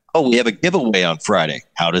 Oh, we have a giveaway on Friday.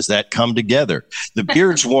 How does that come together? The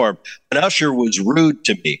beer's warm. An usher was rude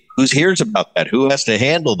to me. Who hears about that? Who has to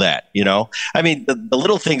handle that? I mean, the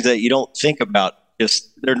little things that you don't think about,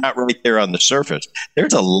 they're not right there on the surface.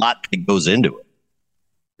 There's a lot that goes into it.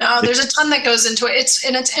 No, there's a ton that goes into it.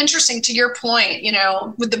 It's interesting to your point,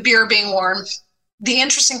 with the beer being warm. The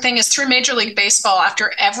interesting thing is through Major League Baseball,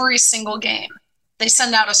 after every single game, they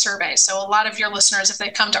send out a survey. So a lot of your listeners, if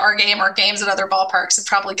they come to our game or games at other ballparks, have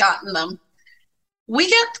probably gotten them. We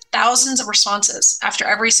get thousands of responses after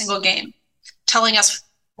every single game, telling us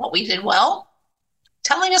what we did well,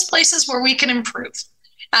 telling us places where we can improve.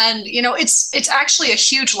 And, it's actually a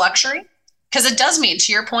huge luxury, because it does mean,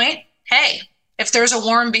 to your point, hey, if there's a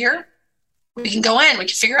warm beer, we can go in, we can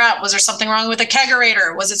figure out, was there something wrong with a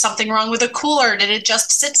kegerator? Was it something wrong with a cooler? Did it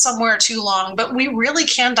just sit somewhere too long? But we really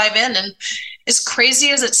can dive in. And as crazy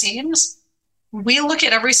as it seems, we look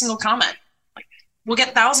at every single comment. We'll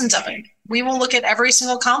get thousands of them. We will look at every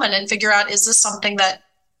single comment and figure out, is this something that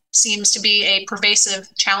seems to be a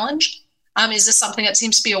pervasive challenge? Is this something that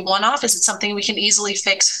seems to be a one-off? Is it something we can easily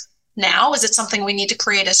fix now? Is it something we need to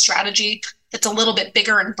create a strategy that's a little bit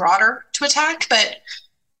bigger and broader to attack? But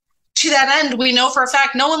to that end, we know for a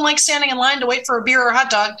fact no one likes standing in line to wait for a beer or a hot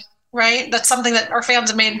dog, right? That's something that our fans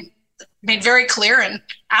have made very clear. And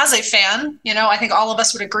as a fan, I think all of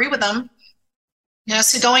us would agree with them.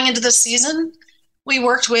 So going into this season, we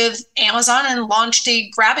worked with Amazon and launched a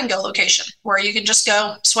grab and go location where you can just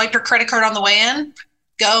go swipe your credit card on the way in,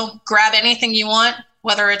 go grab anything you want,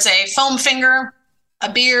 whether it's a foam finger,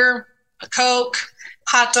 a beer, a Coke,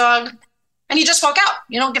 hot dog, and you just walk out.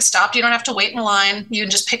 You don't get stopped. You don't have to wait in line. You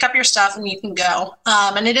can just pick up your stuff and you can go.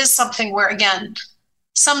 And it is something where, again,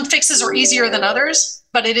 some fixes are easier than others,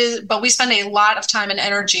 but we spend a lot of time and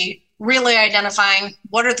energy really identifying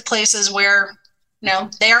what are the places where,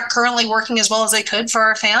 they aren't currently working as well as they could for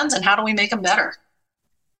our fans, and how do we make them better?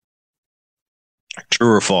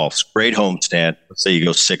 True or false? Great homestand. Let's say you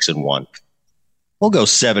go 6-1. We'll go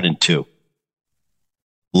 7-2.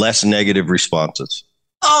 Less negative responses.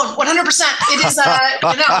 Oh, 100%. It is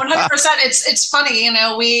 100%. It's funny,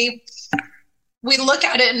 we look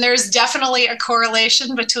at it and there's definitely a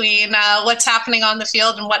correlation between what's happening on the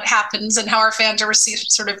field and what happens and how our fans are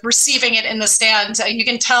receiving it in the stands. You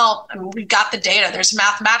can tell, we've got the data. There's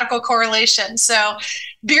mathematical correlation. So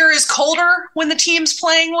beer is colder when the team's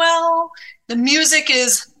playing well. The music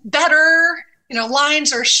is better.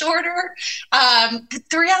 Lines are shorter.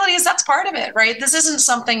 The reality is that's part of it, right? This isn't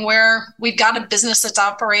something where we've got a business that's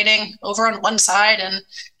operating over on one side and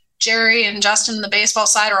Jerry and Justin, the baseball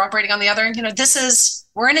side, are operating on the other.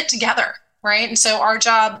 We're in it together, right? And so our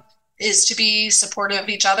job is to be supportive of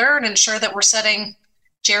each other and ensure that we're setting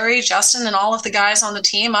Jerry, Justin, and all of the guys on the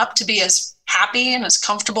team up to be as happy and as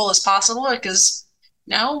comfortable as possible, because,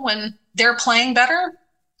 when they're playing better,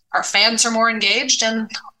 our fans are more engaged,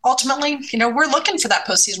 and ultimately, we're looking for that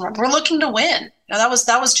postseason run. We're looking to win. That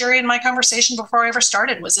was Jerry and my conversation before I ever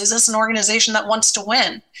started was, is this an organization that wants to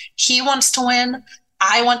win? He wants to win.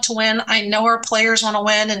 I want to win. I know our players want to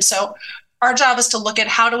win. And so our job is to look at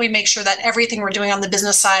how do we make sure that everything we're doing on the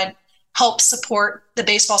business side helps support the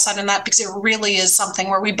baseball side in that, because it really is something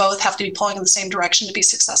where we both have to be pulling in the same direction to be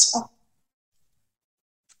successful.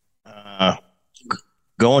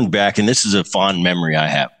 Going back, and this is a fond memory I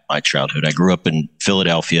have of my childhood. I grew up in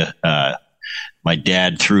Philadelphia. My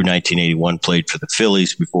dad, through 1981, played for the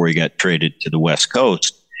Phillies before he got traded to the West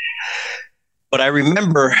Coast. But I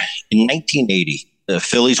remember in 1980, the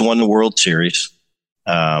Phillies won the World Series.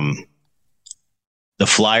 The The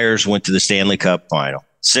Flyers went to the Stanley Cup final.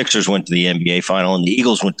 Sixers went to the NBA final, and the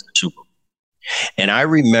Eagles went to the Super Bowl. And I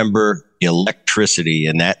remember the electricity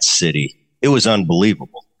in that city. It was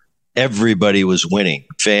unbelievable. Everybody was winning.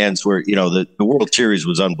 Fans were, the World Series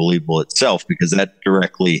was unbelievable itself because that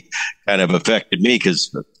directly kind of affected me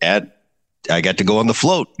because I got to go on the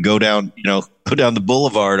float, go down the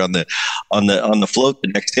boulevard on the float the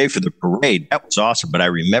next day for the parade. That was awesome. But I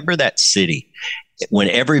remember that city when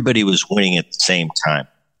everybody was winning at the same time.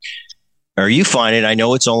 Are you finding? I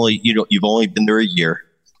know it's only you've only been there a year,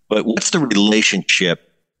 but what's the relationship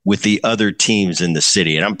with the other teams in the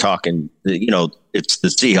city? And I'm talking, it's the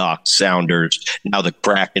Seahawks, Sounders. Now the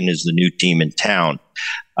Kraken is the new team in town.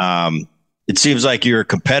 It seems like you're a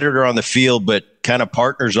competitor on the field, but kind of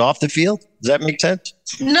partners off the field. Does that make sense?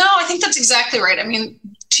 No, I think that's exactly right. I mean,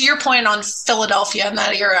 to your point on Philadelphia in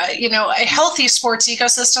that era, a healthy sports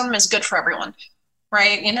ecosystem is good for everyone,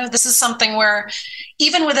 right? This is something where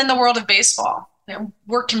even within the world of baseball,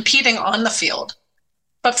 we're competing on the field.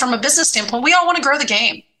 But from a business standpoint, we all want to grow the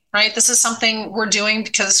game, right? This is something we're doing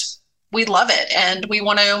because we love it and we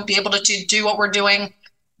want to be able to do what we're doing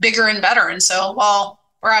bigger and better. And so while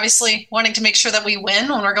we're obviously wanting to make sure that we win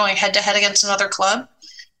when we're going head to head against another club,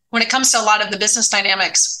 when it comes to a lot of the business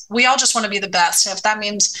dynamics, we all just want to be the best. And if that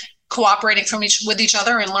means cooperating with each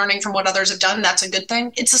other and learning from what others have done, that's a good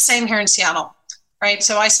thing. It's the same here in Seattle, right?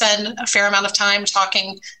 So I spend a fair amount of time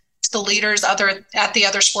talking to the leaders at the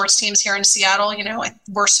other sports teams here in Seattle.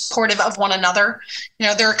 We're supportive of one another.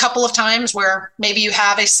 There are a couple of times where maybe you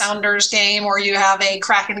have a Sounders game or you have a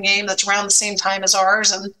Kraken game that's around the same time as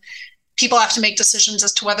ours, and people have to make decisions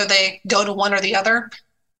as to whether they go to one or the other.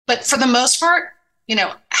 But for the most part,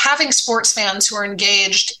 having sports fans who are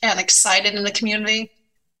engaged and excited in the community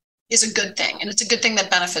is a good thing. And it's a good thing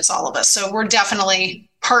that benefits all of us. So we're definitely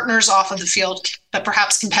partners off of the field, but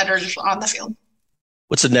perhaps competitors on the field.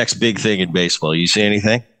 What's the next big thing in baseball? You see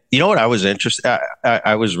anything? You know what I was interested?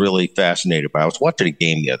 I was really fascinated by. I was watching a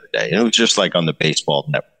game the other day, and it was just like on the baseball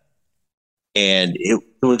network. And it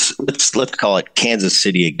was, let's call it Kansas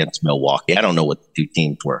City against Milwaukee. I don't know what the two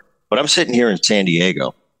teams were, but I'm sitting here in San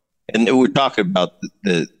Diego, and we're talking about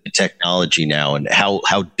the technology now and how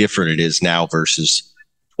different it is now versus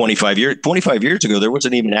 25 years. 25 years ago, there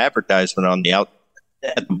wasn't even advertisement on the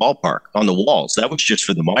at the ballpark on the walls. That was just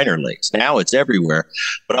for the minor leagues. Now it's everywhere.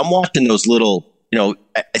 But I'm watching those little,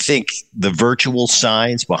 I think the virtual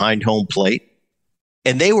signs behind home plate,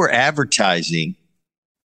 and they were advertising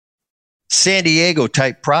San Diego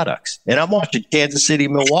type products. And I'm watching Kansas City,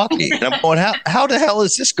 Milwaukee, and I'm going, how the hell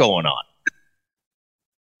is this going on?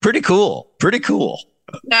 Pretty cool.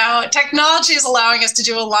 Now, technology is allowing us to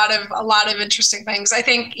do a lot of interesting things. I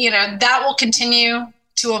think, that will continue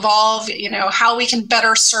to evolve, how we can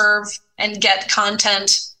better serve and get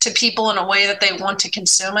content to people in a way that they want to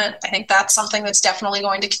consume it. I think that's something that's definitely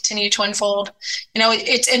going to continue to unfold.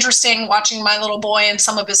 It's interesting watching my little boy and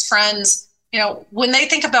some of his friends, when they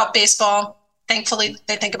think about baseball, thankfully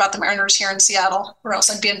they think about the Mariners here in Seattle, or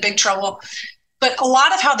else I'd be in big trouble. But a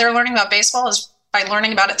lot of how they're learning about baseball is by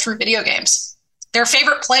learning about it through video games. Their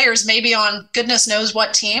favorite players may be on goodness knows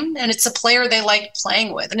what team, and it's a player they like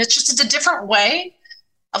playing with. And it's a different way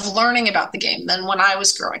of learning about the game than when I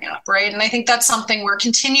was growing up, right? And I think that's something we're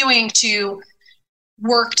continuing to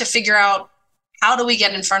work to figure out. How do we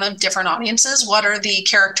get in front of different audiences? What are the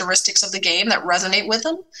characteristics of the game that resonate with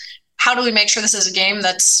them? How do we make sure this is a game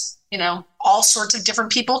that's, all sorts of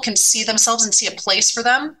different people can see themselves and see a place for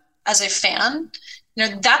them as a fan?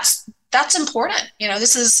 That's important.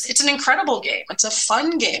 It's an incredible game. It's a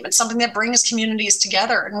fun game. It's something that brings communities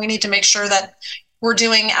together. And we need to make sure that we're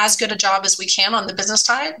doing as good a job as we can on the business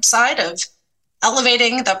side of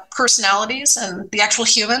elevating the personalities and the actual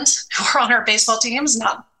humans who are on our baseball teams,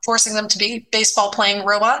 not forcing them to be baseball playing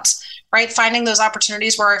robots, right? Finding those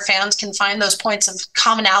opportunities where our fans can find those points of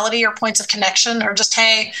commonality or points of connection, or just,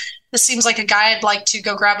 hey, this seems like a guy I'd like to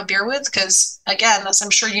go grab a beer with. Because again, as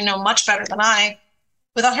I'm sure you know much better than I,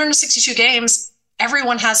 with 162 games,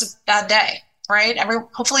 everyone has a bad day, right?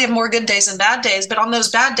 Hopefully have more good days than bad days. But on those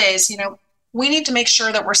bad days, we need to make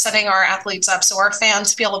sure that we're setting our athletes up so our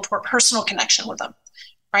fans feel a personal connection with them,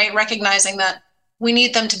 right? Recognizing that we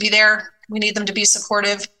need them to be there. We need them to be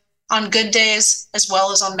supportive on good days as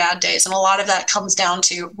well as on bad days. And a lot of that comes down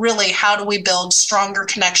to really how do we build stronger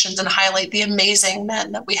connections and highlight the amazing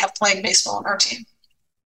men that we have playing baseball on our team.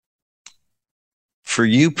 For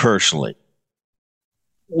you personally,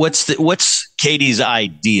 what's Catie's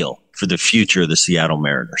ideal for the future of the Seattle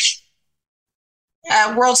Mariners?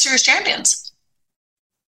 World Series champions.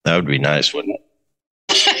 That would be nice, wouldn't it?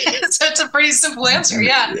 So it's a pretty simple answer.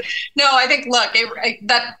 Yeah. No, I think, look,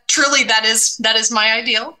 that is my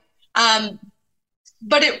ideal.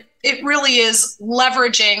 But it really is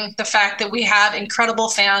leveraging the fact that we have incredible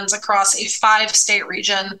fans across a 5-state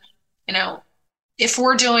region. You know, if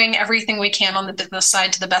we're doing everything we can on the business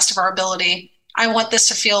side to the best of our ability, I want this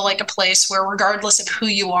to feel like a place where, regardless of who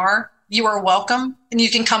you are welcome and you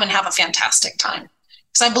can come and have a fantastic time.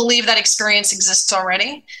 Because I believe that experience exists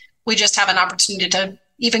already. We just have an opportunity to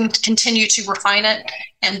even continue to refine it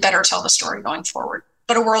and better tell the story going forward.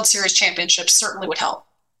 But a World Series championship certainly would help.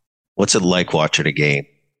 What's it like watching a game?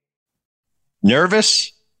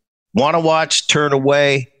 Nervous? Want to watch? Turn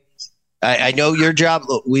away? I know your job.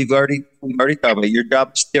 We've already talked about your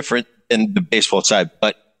job is different than the baseball side,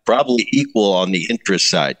 but probably equal on the interest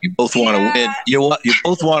side. You both want to win. You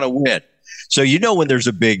both want to win. So when there's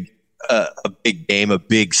a big game, a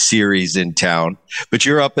big series in town, but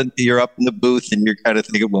you're up in the booth and you're kind of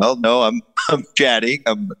thinking, well, no, I'm chatting.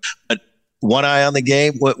 But one eye on the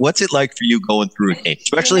game. What's it like for you going through a game,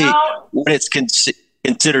 especially when it's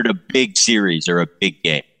considered a big series or a big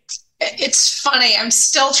game? It's funny. I'm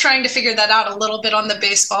still trying to figure that out a little bit on the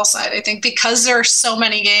baseball side. I think because there are so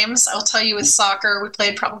many games, I'll tell you with soccer, we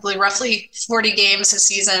played probably roughly 40 games a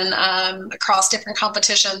season across different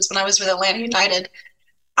competitions when I was with Atlanta United.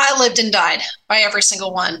 I lived and died by every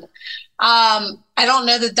single one. I don't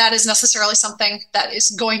know that is necessarily something that is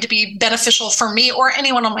going to be beneficial for me or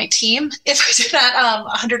anyone on my team if I do that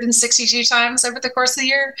 162 times over the course of the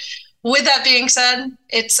year. With that being said,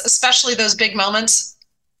 it's especially those big moments.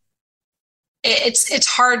 It's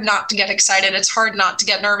hard not to get excited. It's hard not to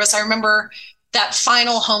get nervous. I remember that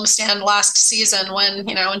final homestand last season when,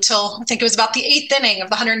 until I think it was about the 8th inning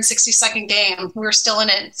of the 162nd game, we were still in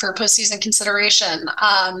it for postseason consideration.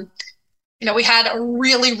 We had a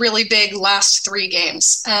really, really big last 3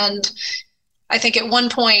 games. And I think at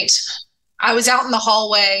one point I was out in the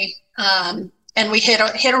hallway and we hit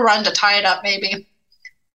a run to tie it up maybe.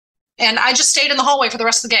 And I just stayed in the hallway for the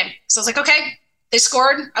rest of the game. So I was like, okay, they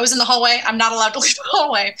scored. I was in the hallway. I'm not allowed to leave the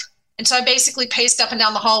hallway. And so I basically paced up and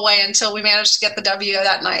down the hallway until we managed to get the W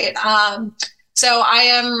that night. So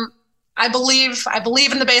I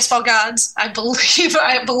believe in the baseball gods. I believe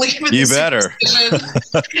in you better.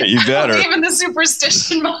 You better. I believe in the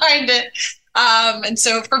superstition behind it. And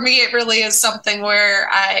so for me, it really is something where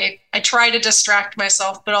I try to distract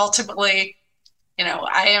myself, but ultimately,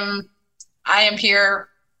 I am here.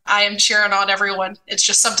 I am cheering on everyone. It's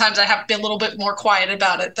just sometimes I have to be a little bit more quiet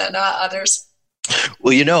about it than others.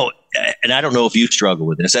 Well, and I don't know if you struggle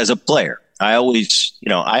with this as a player. I always,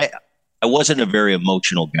 I wasn't a very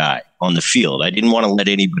emotional guy on the field. I didn't want to let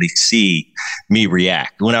anybody see me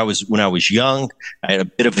react. When I was young, I had a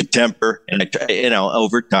bit of a temper, and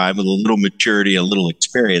over time, with a little maturity, a little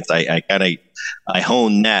experience, I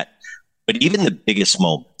honed that. But even the biggest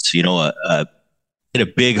moments, hit a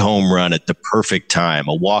big home run at the perfect time,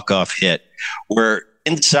 a walk-off hit, where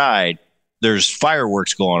inside there's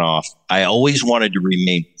fireworks going off. I always wanted to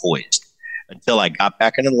remain poised until I got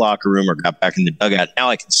back into the locker room or got back in the dugout. Now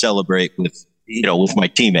I can celebrate with my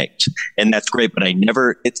teammates, and that's great. But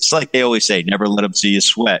it's like they always say, never let them see you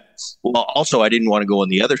sweat. Well, also I didn't want to go on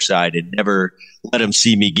the other side and never let them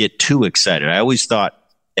see me get too excited. I always thought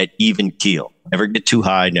that even keel, never get too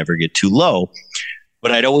high, never get too low.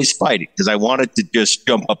 But I'd always fight it because I wanted to just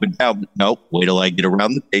jump up and down. But nope, wait till I get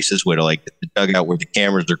around the bases, wait till I get the dugout where the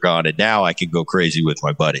cameras are gone. And now I can go crazy with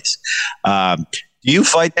my buddies. Do you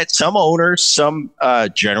fight that? Some owners, some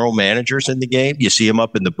general managers in the game, you see them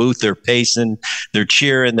up in the booth, they're pacing, they're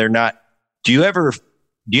cheering, they're not. Do you ever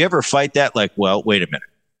fight that? Like, well, wait a minute.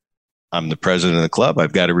 I'm the president of the club.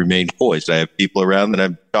 I've got to remain poised. I have people around that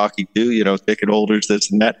I'm talking to, ticket holders,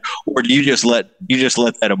 this and that. Or do you just let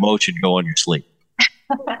that emotion go on your sleeve?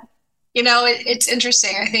 It's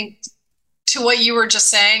interesting. I think to what you were just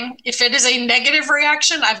saying, if it is a negative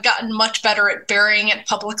reaction, I've gotten much better at burying it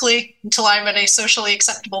publicly until I'm in a socially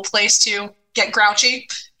acceptable place to get grouchy.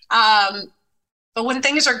 But when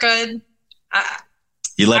things are good,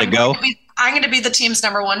 you let it go. I'm going to be the team's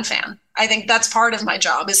number 1 fan. I think that's part of my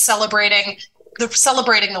job is celebrating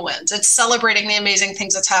the wins. It's celebrating the amazing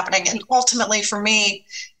things that's happening. And ultimately for me,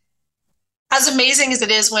 as amazing as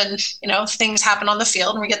it is when, things happen on the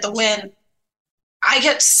field and we get the win, I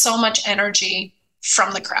get so much energy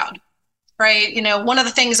from the crowd, right? One of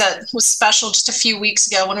the things that was special just a few weeks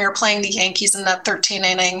ago when we were playing the Yankees in that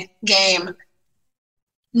 13-inning game,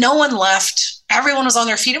 no one left. Everyone was on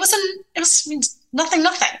their feet. It was nothing,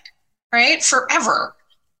 right? Forever.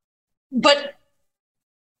 But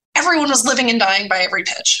everyone was living and dying by every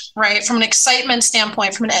pitch, right? From an excitement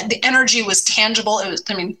standpoint, the energy was tangible. It was,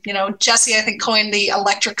 Jesse, I think, coined the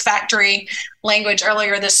electric factory language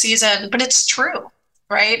earlier this season, but it's true,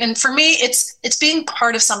 right? And for me, it's being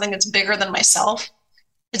part of something that's bigger than myself.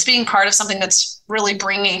 It's being part of something that's really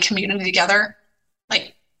bringing a community together.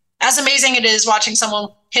 Like, as amazing it is watching someone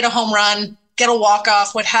hit a home run, get a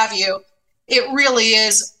walk-off, what have you, it really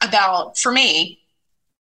is about, for me,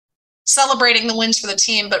 celebrating the wins for the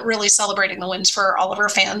team, but really celebrating the wins for all of our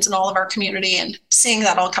fans and all of our community, and seeing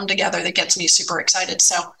that all come together, that gets me super excited.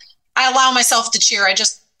 So I allow myself to cheer. I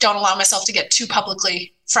just don't allow myself to get too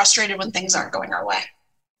publicly frustrated when things aren't going our way.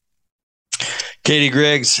 Catie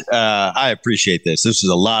Griggs, I appreciate this. This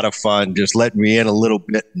was a lot of fun. Just letting me in a little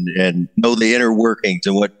bit and know the inner workings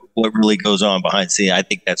and what really goes on behind the scenes. I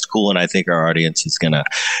think that's cool, and I think our audience is gonna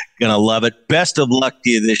love it. Best of luck to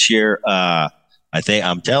you this year.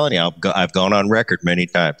 I'm telling you, I've gone on record many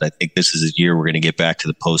times. I think this is a year we're going to get back to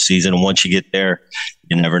the postseason. And once you get there,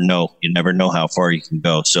 you never know. You never know how far you can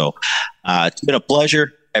go. So it's been a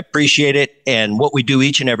pleasure. I appreciate it. And what we do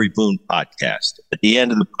each and every Boone podcast, at the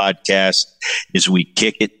end of the podcast, is we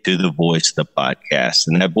kick it to the voice of the podcast.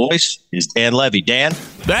 And that voice is Dan Levy. Dan?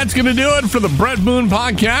 That's going to do it for the Brett Boone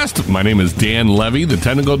Podcast. My name is Dan Levy, the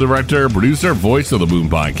technical director, producer, voice of the Boone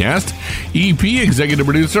Podcast. EP, executive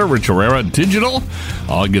producer, Rich Herrera, digital.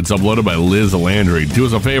 All gets uploaded by Liz Landry. Do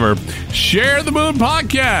us a favor, share the Boone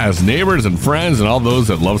Podcast. Neighbors and friends and all those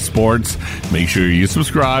that love sports, make sure you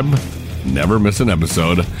subscribe. Never miss an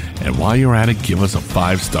episode. And while you're at it, give us a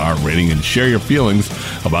 5-star rating and share your feelings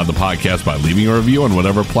about the podcast by leaving a review on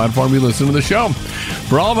whatever platform you listen to the show.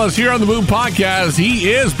 For all of us here on the Boone Podcast,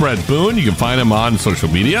 he is Brett Boone. You can find him on social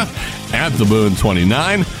media at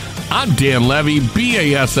TheBoone29. I'm Dan Levy,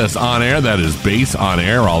 BASS On Air. That is Base On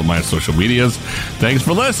Air, all of my social medias. Thanks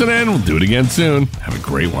for listening. We'll do it again soon. Have a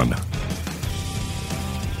great one.